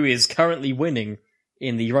episode who is currently winning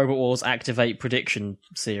in the Robot Wars Activate prediction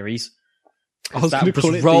series. I was going to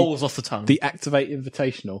call it rolls off the tongue. The Activate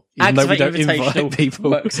Invitational. Activate Invitational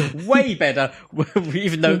works way better,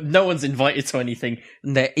 even though no one's invited to anything.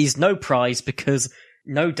 And there is no prize because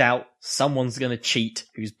no doubt someone's going to cheat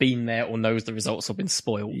who's been there or knows the results have been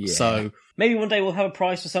spoiled. Yeah. So maybe one day we'll have a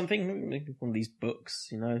prize for something. Maybe one of these books,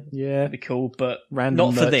 Yeah. That'd be cool, but Random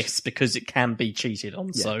not for merch. this because it can be cheated on.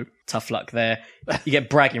 Yeah. So tough luck there. You get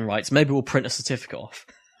bragging rights. Maybe we'll print a certificate off.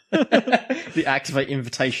 The Activate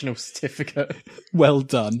Invitational certificate. Well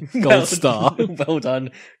done. Gold star. Well done.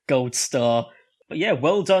 Gold star. But yeah,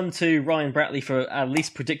 well done to Ryan Bradley for at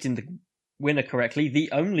least predicting the winner correctly.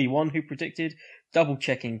 The only one who predicted, double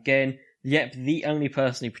checking again. Yep, the only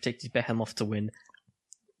person who predicted Behemoth to win.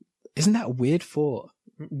 Isn't that a weird thought?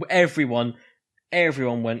 Everyone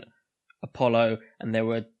went Apollo, and there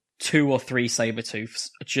were 2 or 3 Sabretooths,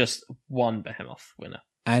 just one Behemoth winner.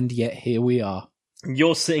 And yet here we are.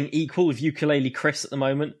 You're sitting equal with Ukulele Chris at the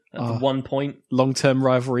moment at the 1 point. Long-term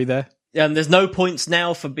rivalry there. There's no points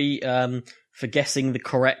now for guessing the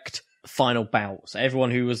correct final bout. So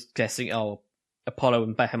everyone who was guessing, Apollo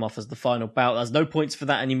and Behemoth as the final bout, there's no points for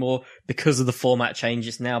that anymore because of the format change.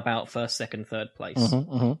 It's now about first, second, third place.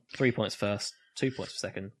 3 points first, 2 points for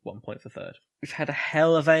second, 1 point for third. We've had a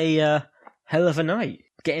hell of a night.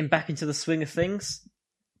 Getting back into the swing of things.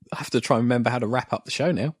 I have to try and remember how to wrap up the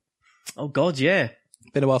show now. Oh God, yeah.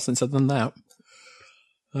 Been a while since I've done that.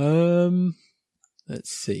 Let's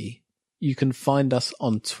see. You can find us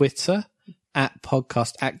on Twitter at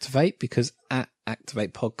Podcast Activate because at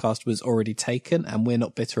Activate Podcast was already taken and we're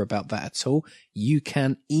not bitter about that at all. You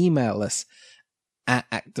can email us at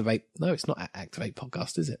Activate. No, it's not at Activate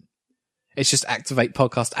Podcast, is it? It's just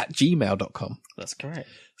activatepodcast@gmail.com. That's correct.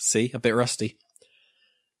 See, a bit rusty.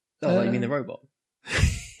 Oh, you mean the robot?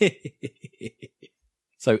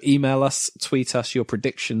 So email us, tweet us your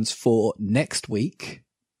predictions for next week.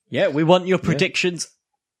 Yeah, we want your predictions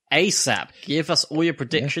ASAP. Give us all your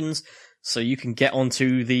predictions so you can get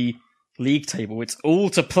onto the league table. It's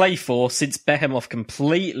all to play for since Behemoth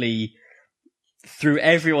completely threw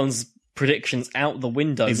everyone's predictions out the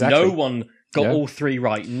window. Exactly. No one got all 3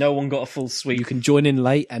 right. No one got a full sweep. You can join in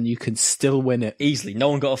late and you can still win it. Easily. No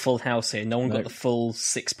one got a full house here. No one got the full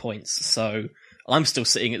 6 points. So I'm still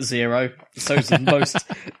sitting at 0. So's most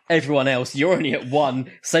everyone else. You're only at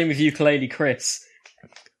 1. Same with Ukulele Chris.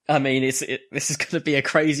 I mean, this is going to be a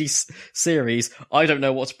crazy series. I don't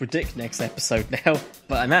know what to predict next episode now.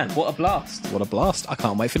 But man, what a blast. What a blast. I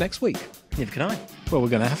can't wait for next week. Neither can I. Well, we're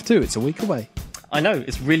going to have to. It's a week away. I know.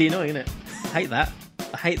 It's really annoying, isn't it? I hate that.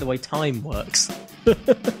 I hate the way time works.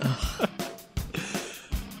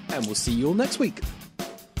 And we'll see you all next week.